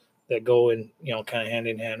ranges that go in, kind of hand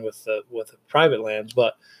in hand with the private lands.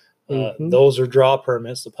 But those are draw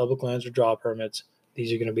permits. The public lands are draw permits.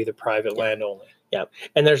 These are going to be the private land only. Yeah,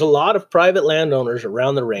 and there's a lot of private landowners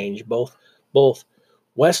around the range, both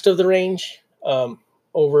west of the range,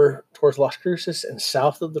 over towards Las Cruces, and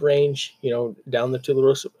south of the range. Down the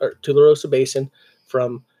Tularosa Basin,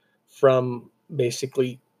 from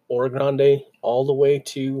basically Oro Grande all the way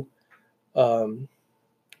to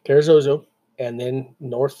Carrizozo, and then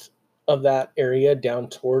north of that area down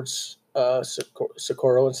towards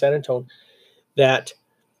Socorro and San Antonio that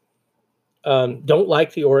don't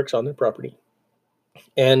like the oryx on their property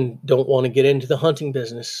and don't want to get into the hunting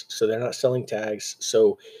business, so they're not selling tags.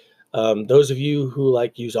 So those of you who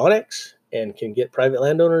like use onX and can get private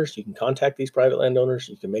landowners, you can contact these private landowners.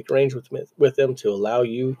 You can make arrangements with them to allow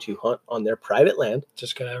you to hunt on their private land.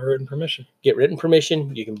 Just gotta have written permission. Get written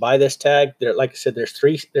permission. You can buy this tag. There, like I said, there's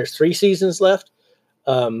three seasons left.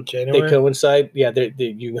 January? They coincide. Yeah,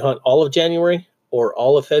 you can hunt all of January or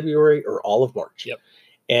all of February or all of March. Yep.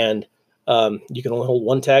 And you can only hold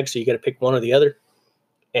one tag, so you got to pick one or the other.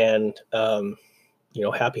 And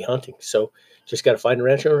happy hunting. So just got to find a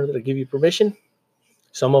ranch owner that'll give you permission.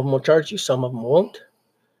 Some of them will charge you, some of them won't.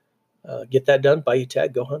 Get that done, buy you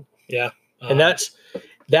tag, go hunt. Yeah. And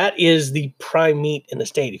that is the prime meat in the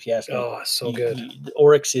state, if you ask me. Oh, so good. The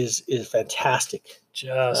oryx is fantastic.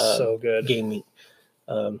 Just so good. Game meat.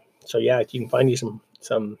 So yeah, if you can find you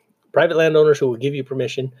some private landowners who will give you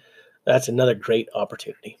permission, that's another great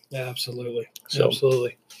opportunity. Yeah, absolutely. So,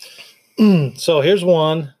 absolutely. So here's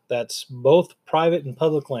one that's both private and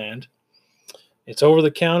public land. It's over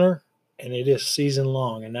the counter and it is season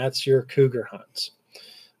long, and that's your cougar hunts.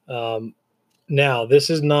 Now,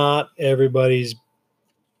 this is not everybody's,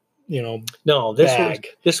 no, bag.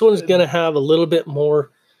 This one's going to have a little bit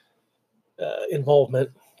more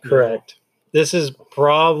involvement. Correct. This is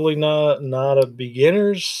probably not a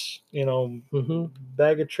beginner's,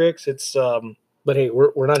 bag of tricks. It's but hey,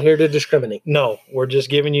 we're not here to discriminate. No, we're just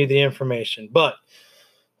giving you the information. But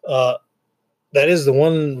that is the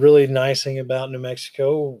one really nice thing about New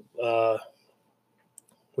Mexico.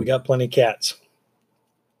 We got plenty of cats.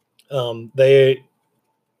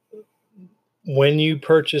 When you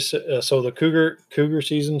purchase, so the cougar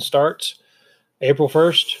season starts April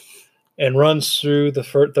 1st and runs through the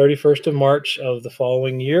 31st of March of the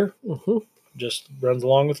following year. Mm-hmm. Just runs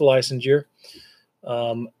along with the license year.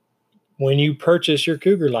 When you purchase your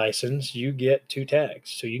cougar license, you get 2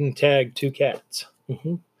 tags. So you can tag 2 cats.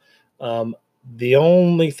 Mm-hmm. The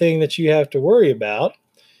only thing that you have to worry about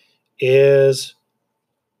is,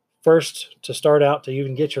 first, to start out, to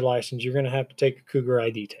even get your license, you're going to have to take a cougar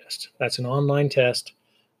ID test. That's an online test.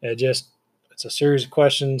 It's a series of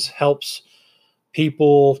questions, helps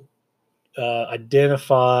people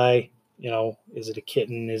identify, is it a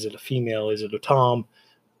kitten? Is it a female? Is it a tom?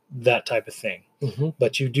 That type of thing. Mm-hmm.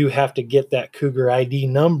 But you do have to get that cougar ID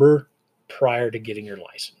number prior to getting your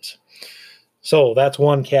license. So that's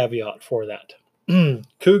one caveat for that.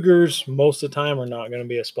 Cougars, most of the time, are not going to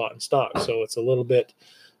be a spot and stock. So it's a little bit,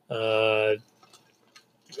 I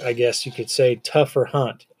guess you could say, tougher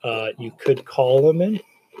hunt. You could call them in.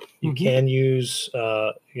 You can use,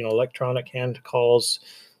 electronic hand calls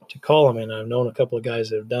to call them in. I've known a couple of guys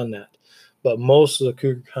that have done that. But most of the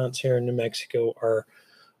cougar hunts here in New Mexico are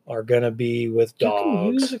going to be with dogs. You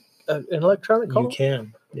can use an electronic call? You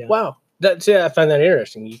can. Yeah. Wow. I find that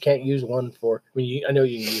interesting. You can't use one for, I know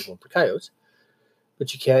you can use one for coyotes,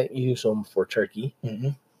 but you can't use them for turkey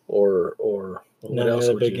or what else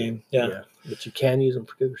would big you, game. Yeah. But you can use them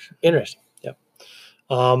for cougars. Interesting. Yep.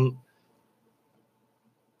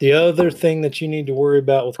 The other thing that you need to worry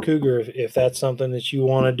about with cougar, if that's something that you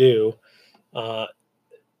want to do,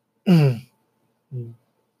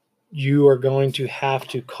 you are going to have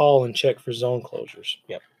to call and check for zone closures.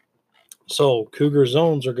 Yep. So cougar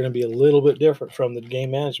zones are going to be a little bit different from the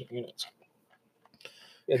game management units.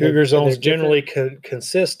 Yeah, cougar zones generally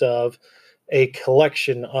consist of a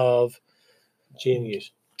collection of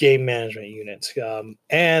GMUs, game management units,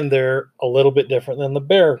 and they're a little bit different than the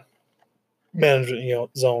bear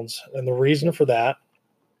management zones. And the reason for that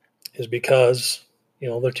is because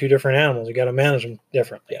they're 2 different animals. You got to manage them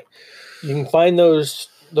differently. Yeah. You can find those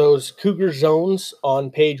cougar zones on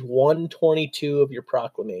page 122 of your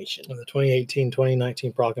proclamation. Of the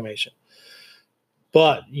 2018-2019 proclamation.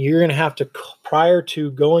 But you're going to have to, prior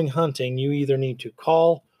to going hunting, you either need to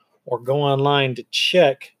call or go online to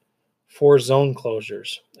check for zone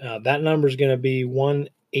closures. That number is going to be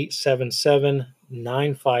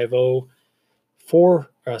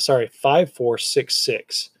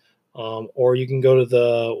 1-877-950-5466. Or you can go to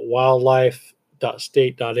the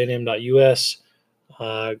wildlife.state.nm.us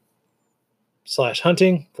 /hunting,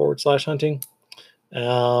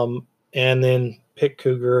 and then pick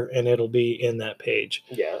cougar, and it'll be in that page.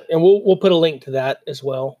 Yeah, and we'll put a link to that as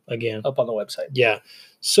well, again, up on the website. Yeah.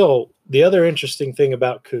 So the other interesting thing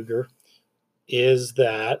about cougar is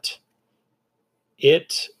that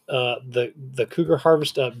the cougar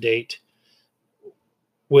harvest update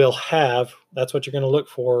will have, that's what you're going to look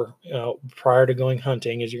for prior to going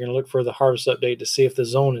hunting, is you're going to look for the harvest update to see if the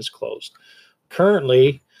zone is closed.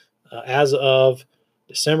 Currently, as of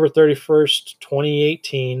December 31st,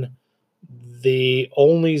 2018, the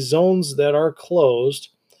only zones that are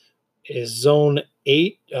closed is zone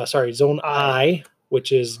I,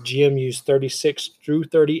 which is GMUs 36 through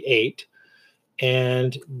 38,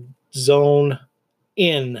 and zone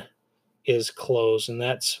N is closed, and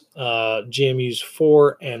that's GMUs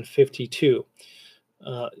 4 and 52.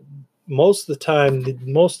 Most of the time,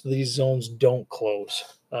 most of these zones don't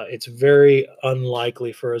close. It's very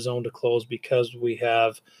unlikely for a zone to close because we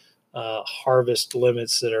have harvest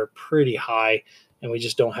limits that are pretty high, and we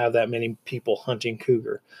just don't have that many people hunting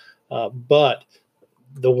cougar. But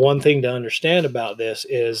the one thing to understand about this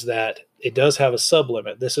is that it does have a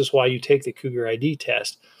sublimit. This is why you take the Cougar ID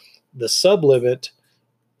test. The sublimit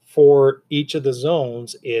for each of the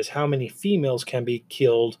zones is how many females can be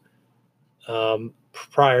killed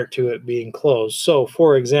prior to it being closed. So,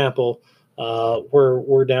 for example,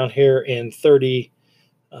 we're down here in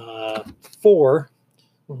 34,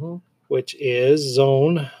 which is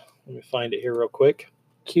zone. Let me find it here real quick.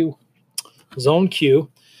 Q. Zone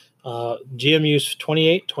Q. GMUs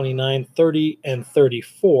 28, 29, 30, and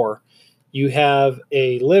 34. You have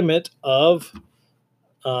a limit of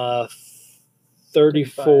 34.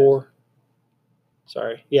 35.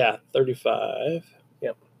 Sorry. Yeah, 35.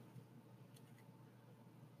 Yep.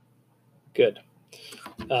 Good.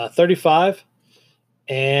 35.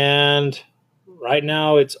 And right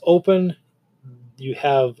now it's open. You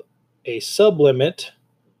have a sublimit.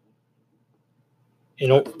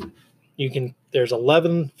 There's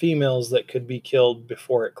 11 females that could be killed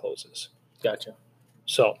before it closes. Gotcha.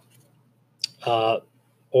 So,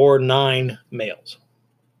 or 9 males.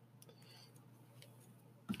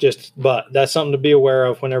 But that's something to be aware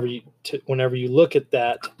of whenever you look at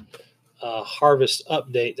that harvest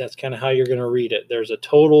update. That's kind of how you're going to read it. There's a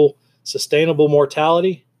total sustainable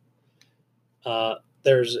mortality.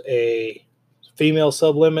 There's a female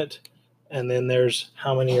sublimit, and then there's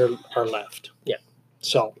how many are left. Yeah.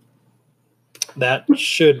 So that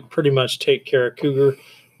should pretty much take care of cougar,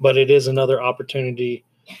 but it is another opportunity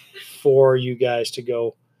for you guys to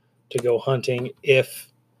go hunting if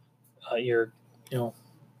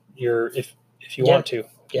if you want to.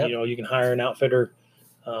 Yep. You can hire an outfitter.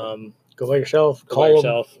 Go by yourself. Call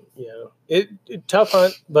yourself. It tough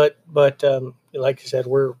hunt, but like I said,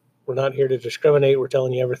 we're not here to discriminate. We're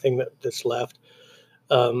telling you everything that's left.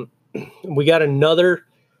 We got another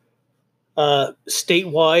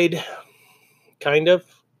statewide kind of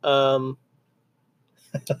hunt,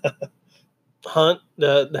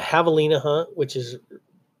 the javelina hunt, which is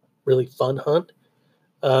really fun hunt.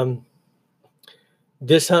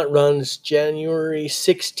 This hunt runs January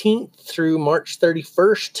 16th through March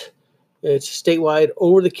 31st. It's statewide,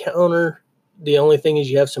 over the counter. The only thing is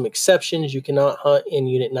you have some exceptions. You cannot hunt in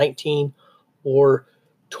Unit 19 or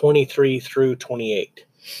 23 through 28.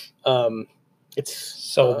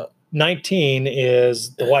 19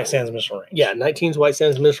 is the White Sands Missile Range. Yeah, 19 is White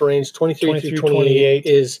Sands Missile Range. 23 through 28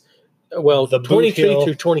 is, the 23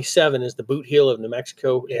 through 27 is the Boot Hill of New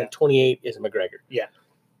Mexico, and 28 is McGregor. Yeah.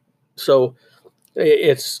 So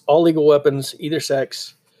it's all legal weapons, either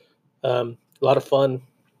sex. A lot of fun,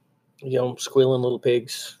 squealing little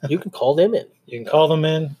pigs. You can call them in. You can call them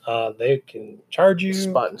in. They can charge you.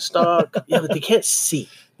 Spot and stock. Yeah, but they can't see.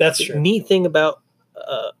 That's the true. Neat thing about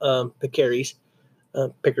Peccary,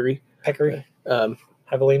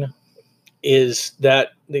 javelina, is that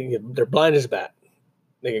they're blind as a bat.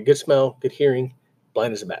 They get good smell, good hearing,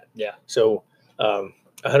 blind as a bat. Yeah. So I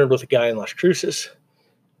hunted with a guy in Las Cruces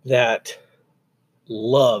that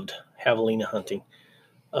loved javelina hunting.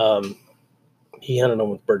 He hunted them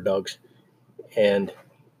with bird dogs, and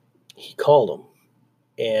he called them.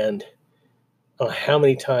 And how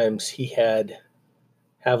many times he had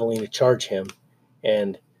javelina charge him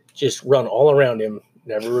and just run all around him,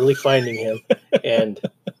 never really finding him. And,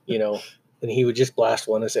 then he would just blast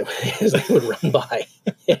one as they would run by.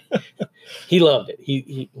 He loved it.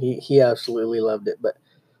 He absolutely loved it. But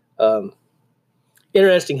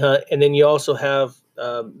interesting hunt. And then you also have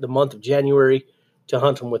the month of January to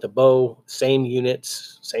hunt them with a bow. Same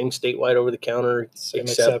units, same statewide over the counter. Same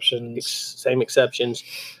exceptions. Same exceptions.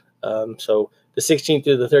 So the 16th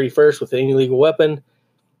through the 31st with any legal weapon.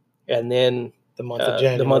 And then the month of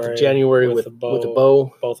January with a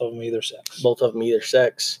bow. Both of them either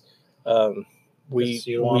sex. You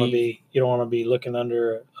don't want to be looking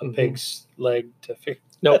under a pig's leg to fix.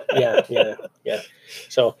 Nope. Yeah.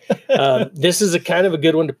 So this is a kind of a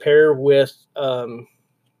good one to pair with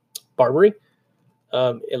Barbary.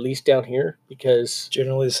 at least down here, because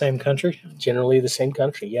Generally the same country. generally the same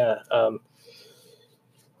country. Yeah.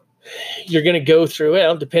 You're going to go through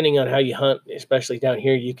it, depending on how you hunt, especially down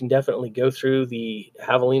here. You can definitely go through the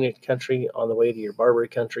javelina country on the way to your Barbary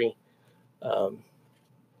country.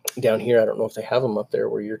 Down here, I don't know if they have them up there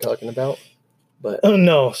where you're talking about, but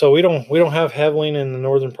No, so we don't have javelina in the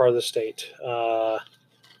northern part of the state.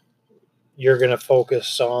 You're going to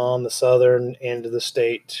focus on the southern end of the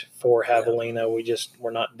state for javelina.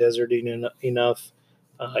 We're not deserting enough.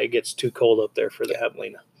 It gets too cold up there for the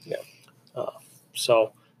javelina. Yeah.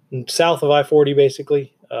 So south of I-40,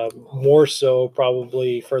 basically, more so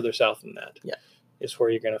probably further south than that. Yeah. Is where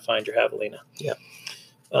you're going to find your javelina. Yeah.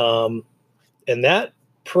 And that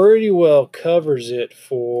pretty well covers it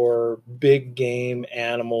for big game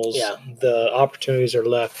animals. Yeah. The opportunities are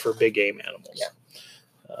left for big game animals. Yeah.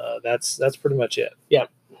 That's pretty much it. Yeah,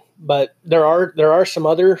 but there are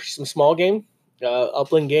some small game.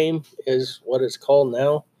 Upland game is what it's called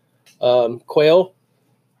now. Quail,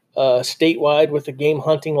 statewide with a game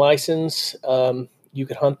hunting license. You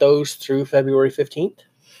can hunt those through February 15th.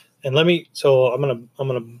 And I'm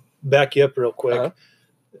gonna back you up real quick.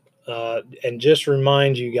 And just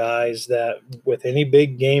remind you guys that with any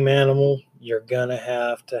big game animal, you're gonna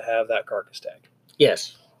have to have that carcass tag.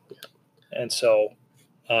 Yes. And so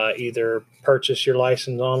either purchase your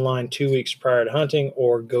license online 2 weeks prior to hunting,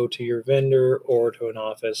 or go to your vendor or to an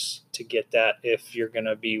office to get that if you're going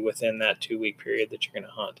to be within that 2 week period that you're going to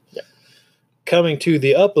hunt. Yeah. Coming to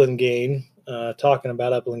the upland game, talking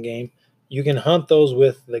about upland game, you can hunt those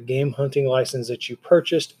with the game hunting license that you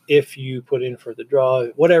purchased if you put in for the draw,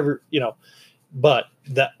 whatever, but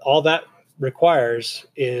all that requires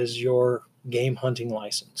is your game hunting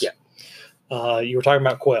license. Yeah. You were talking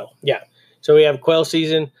about quail. Yeah. So we have quail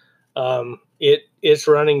season. It's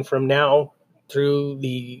running from now through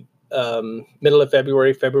the middle of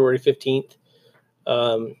February 15th.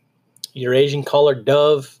 Your Asian collared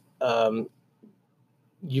dove,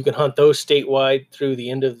 you can hunt those statewide through the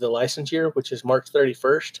end of the license year, which is March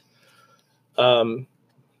 31st.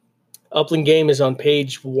 Upland game is on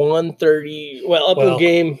page 130.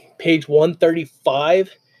 Game, page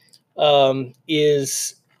 135,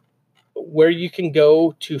 is where you can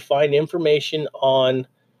go to find information on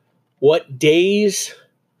what days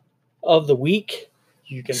of the week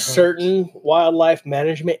you can certain wildlife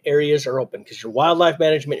management areas are open, because your wildlife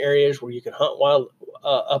management areas where you can hunt wild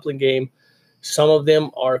upland game, some of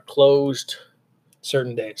them are closed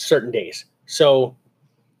certain days. So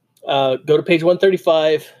go to page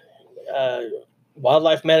 135,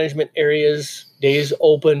 wildlife management areas, days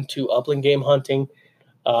open to upland game hunting.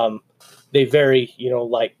 They vary,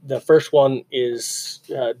 like the first one is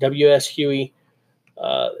W.S. Huey,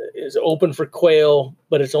 is open for quail,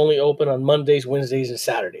 but it's only open on Mondays, Wednesdays, and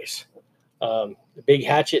Saturdays. The Big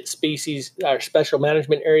Hatchet species, our special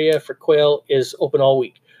management area for quail, is open all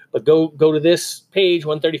week. But go to this page,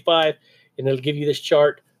 135, and it'll give you this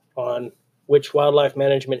chart on which wildlife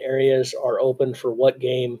management areas are open for what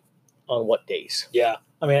game on what days. Yeah.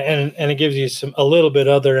 I mean, and it gives you a little bit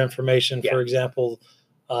other information. Yeah. For example,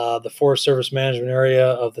 the Forest Service management area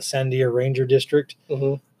of the Sandia Ranger District.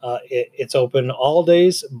 Mm-hmm. It's open all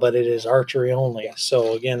days, but it is archery only. Yeah.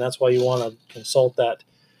 So again, that's why you want to consult that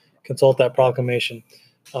proclamation.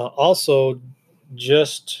 Also,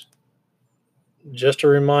 just a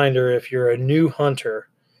reminder, if you're a new hunter,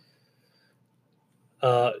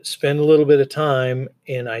 spend a little bit of time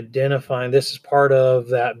in identifying. This is part of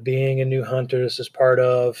that being a new hunter. This is part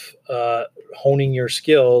of honing your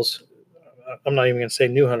skills. I'm not even going to say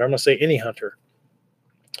new hunter. I'm going to say any hunter.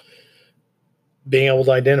 Being able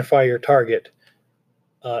to identify your target.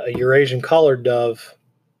 A Eurasian collared dove,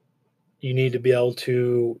 you need to be able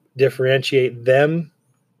to differentiate them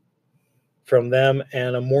from them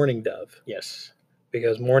and a mourning dove. Yes.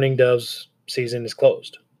 Because mourning dove's season is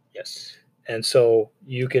closed. Yes. And so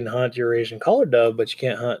you can hunt your Eurasian collared dove, but you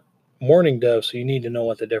can't hunt mourning dove, so you need to know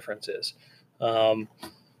what the difference is.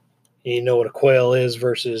 You know what a quail is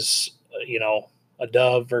versus, a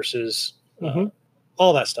dove versus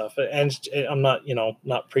all that stuff. And I'm not,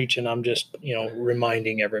 not preaching. I'm just,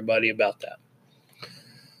 reminding everybody about that.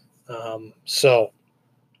 So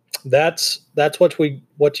that's what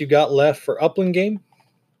you got left for upland game.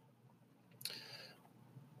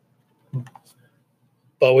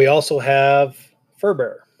 But we also have fur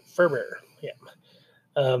bearer. Yeah.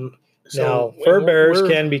 Now, fur bearers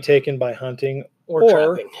can be taken by hunting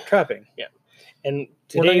or trapping. Yeah. And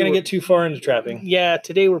we're not going to get too far into trapping. Yeah,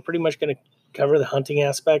 today we're pretty much going to cover the hunting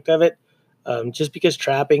aspect of it. Just because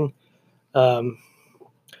trapping,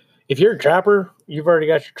 if you're a trapper, you've already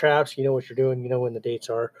got your traps, you know what you're doing, you know when the dates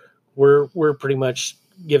are. we're pretty much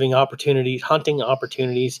giving hunting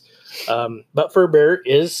opportunities. But fur bear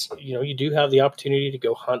is, you do have the opportunity to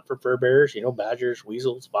go hunt for fur bears, badgers,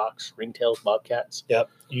 weasels, fox, ringtails, bobcats. Yep.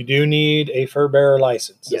 You do need a fur bearer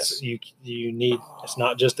license. Yes. You need, it's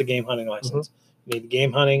not just the game hunting license. You need the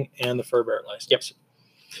game hunting and the fur bearer license. Yep.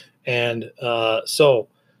 And so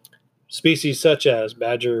species such as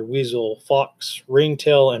badger, weasel, fox,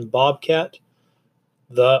 ringtail, and bobcat,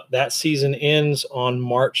 that season ends on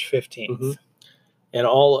March 15th. And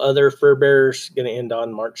all other fur bearers going to end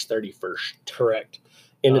on March 31st. Correct.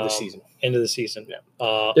 End of the season. End of the season.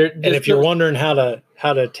 Yeah. And if you're wondering how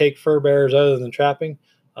to take fur bearers other than trapping,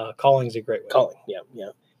 calling is a great way. Calling,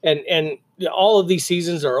 yeah. And all of these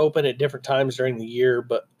seasons are open at different times during the year,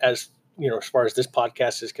 but as far as this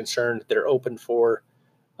podcast is concerned, they're open for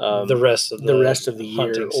the rest of the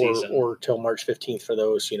year, or till March 15th for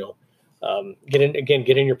those. Get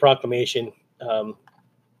in your proclamation.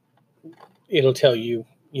 It'll tell you,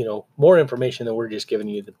 more information than we're just giving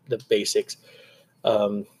you the basics.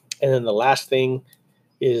 And then the last thing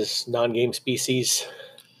is non-game species.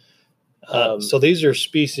 So these are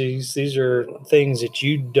species. These are things that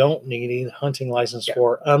you don't need a hunting license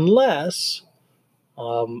for, unless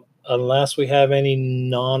we have any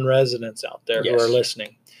non-residents out there who are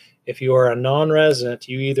listening. If you are a non-resident,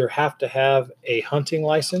 you either have to have a hunting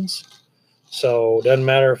license. So it doesn't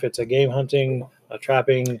matter if it's a game hunting, a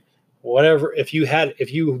trapping, whatever. If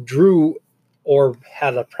you drew or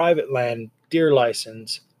had a private land deer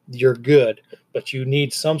license, you're good. But you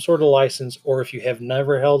need some sort of license, or if you have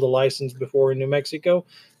never held a license before in New Mexico,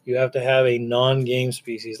 you have to have a non-game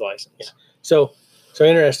species license. Yeah. So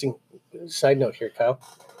interesting side note here, Kyle.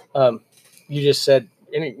 You just said,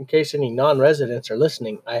 in case any non-residents are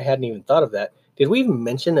listening, I hadn't even thought of that. Did we even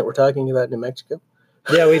mention that we're talking about New Mexico?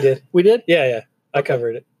 Yeah, we did. We did? Yeah. I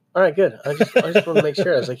covered it. All right, good. I just want to make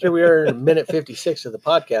sure. I was like, here we are in minute 56 of the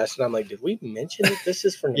podcast, and I'm like, did we mention that this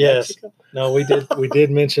is for New Mexico? No, we did. We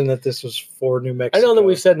did mention that this was for New Mexico. I know that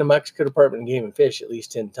we've said New Mexico Department of Game and Fish at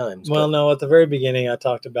least 10 times. Well, no, at the very beginning, I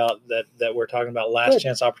talked about that we're talking about last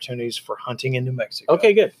chance opportunities for hunting in New Mexico.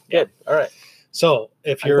 Okay, good. All right. So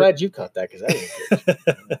I'm glad you caught that, because I didn't get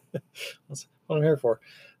it. That's what I'm here for.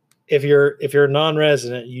 If you're a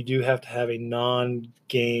non-resident, you do have to have a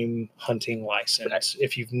non-game hunting license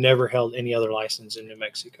if you've never held any other license in New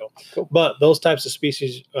Mexico. Cool. But those types of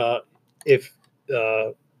species, if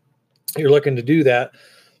you're looking to do that,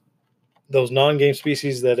 those non-game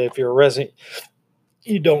species that if you're a resident,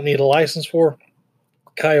 you don't need a license for: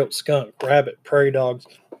 coyote, skunk, rabbit, prairie dogs,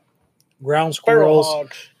 ground squirrels,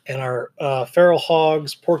 and our feral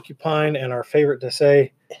hogs, porcupine, and our favorite to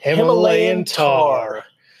say, Himalayan tar.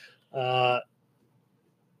 I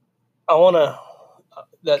want to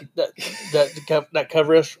that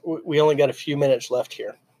cover us. We only got a few minutes left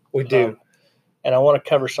here. We do, and I want to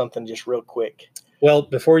cover something just real quick. Well,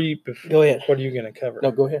 before you go ahead, what are you going to cover?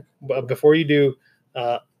 No, go ahead. But before you do,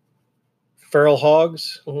 feral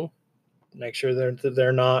hogs, make sure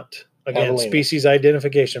they're not, again, javelina. Species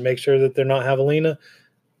identification. Make sure that they're not javelina.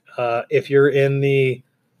 If you're in the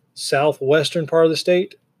southwestern part of the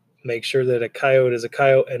state, make sure that a coyote is a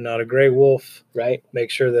coyote and not a gray wolf. Right.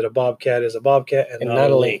 Make sure that a bobcat is a bobcat and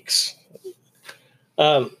not a lynx.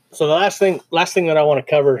 So the last thing that I want to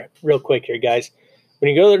cover real quick here, guys,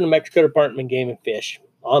 when you go to the New Mexico Department of Game and Fish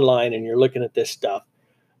online and you're looking at this stuff,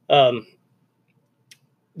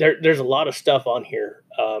 there's a lot of stuff on here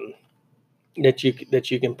that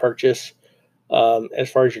you can purchase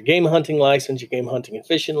as far as your game hunting license, your game hunting and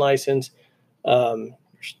fishing license.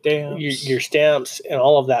 Your stamps and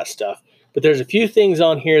all of that stuff. But there's a few things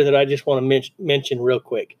on here that I just want to mention real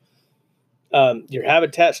quick. Your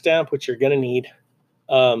habitat stamp, which you're going to need.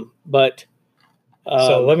 But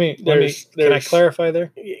so let me can I clarify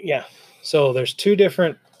there? Yeah. So there's two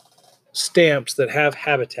different stamps that have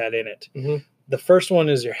habitat in it. Mm-hmm. The first one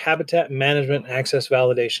is your Habitat Management Access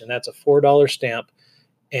Validation. That's a $4 stamp,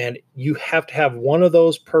 and you have to have one of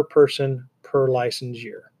those per person per license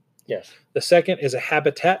year. Yes. The second is a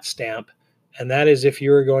habitat stamp, and that is if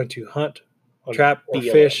you are going to hunt, trap, or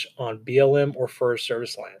fish on BLM or Forest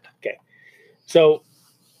Service land. Okay. So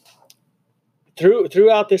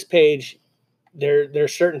throughout this page,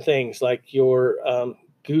 there's certain things like your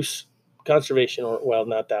goose conservation,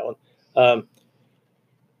 not that one.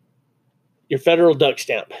 Your federal duck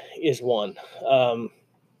stamp is one.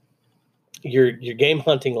 Your game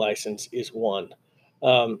hunting license is one.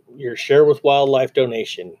 Your Share with Wildlife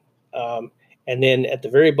donation. And then at the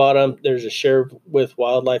very bottom, there's a Share with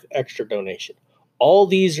Wildlife extra donation. All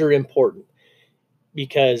these are important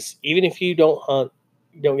because even if you don't hunt,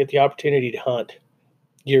 you don't get the opportunity to hunt,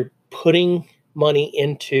 you're putting money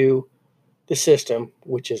into the system,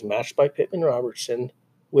 which is matched by Pittman Robertson,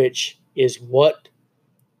 which is what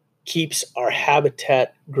keeps our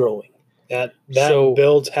habitat growing. That So,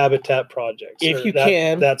 builds habitat projects. if you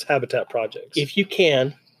can, that's habitat projects. if you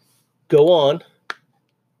can, go on,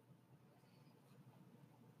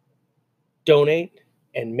 donate,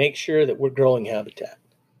 and make sure that we're growing habitat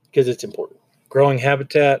because it's important. Growing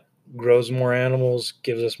habitat grows more animals,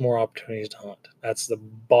 gives us more opportunities to hunt. That's the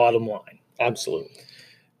bottom line. Absolutely.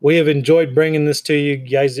 We have enjoyed bringing this to you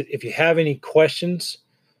guys. If you have any questions,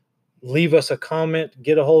 leave us a comment.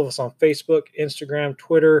 Get a hold of us on Facebook, Instagram,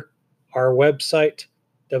 Twitter, our website,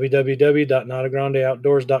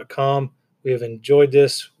 www.notagrandeoutdoors.com. We have enjoyed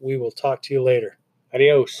this. We will talk to you later.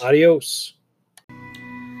 Adios. Adios.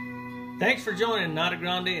 Thanks for joining Nota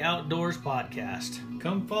Grande Outdoors podcast.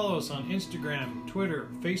 Come follow us on Instagram, Twitter,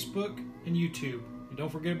 Facebook, and YouTube. And don't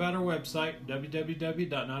forget about our website,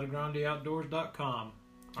 www.notagrandeoutdoors.com.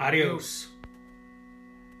 Adios.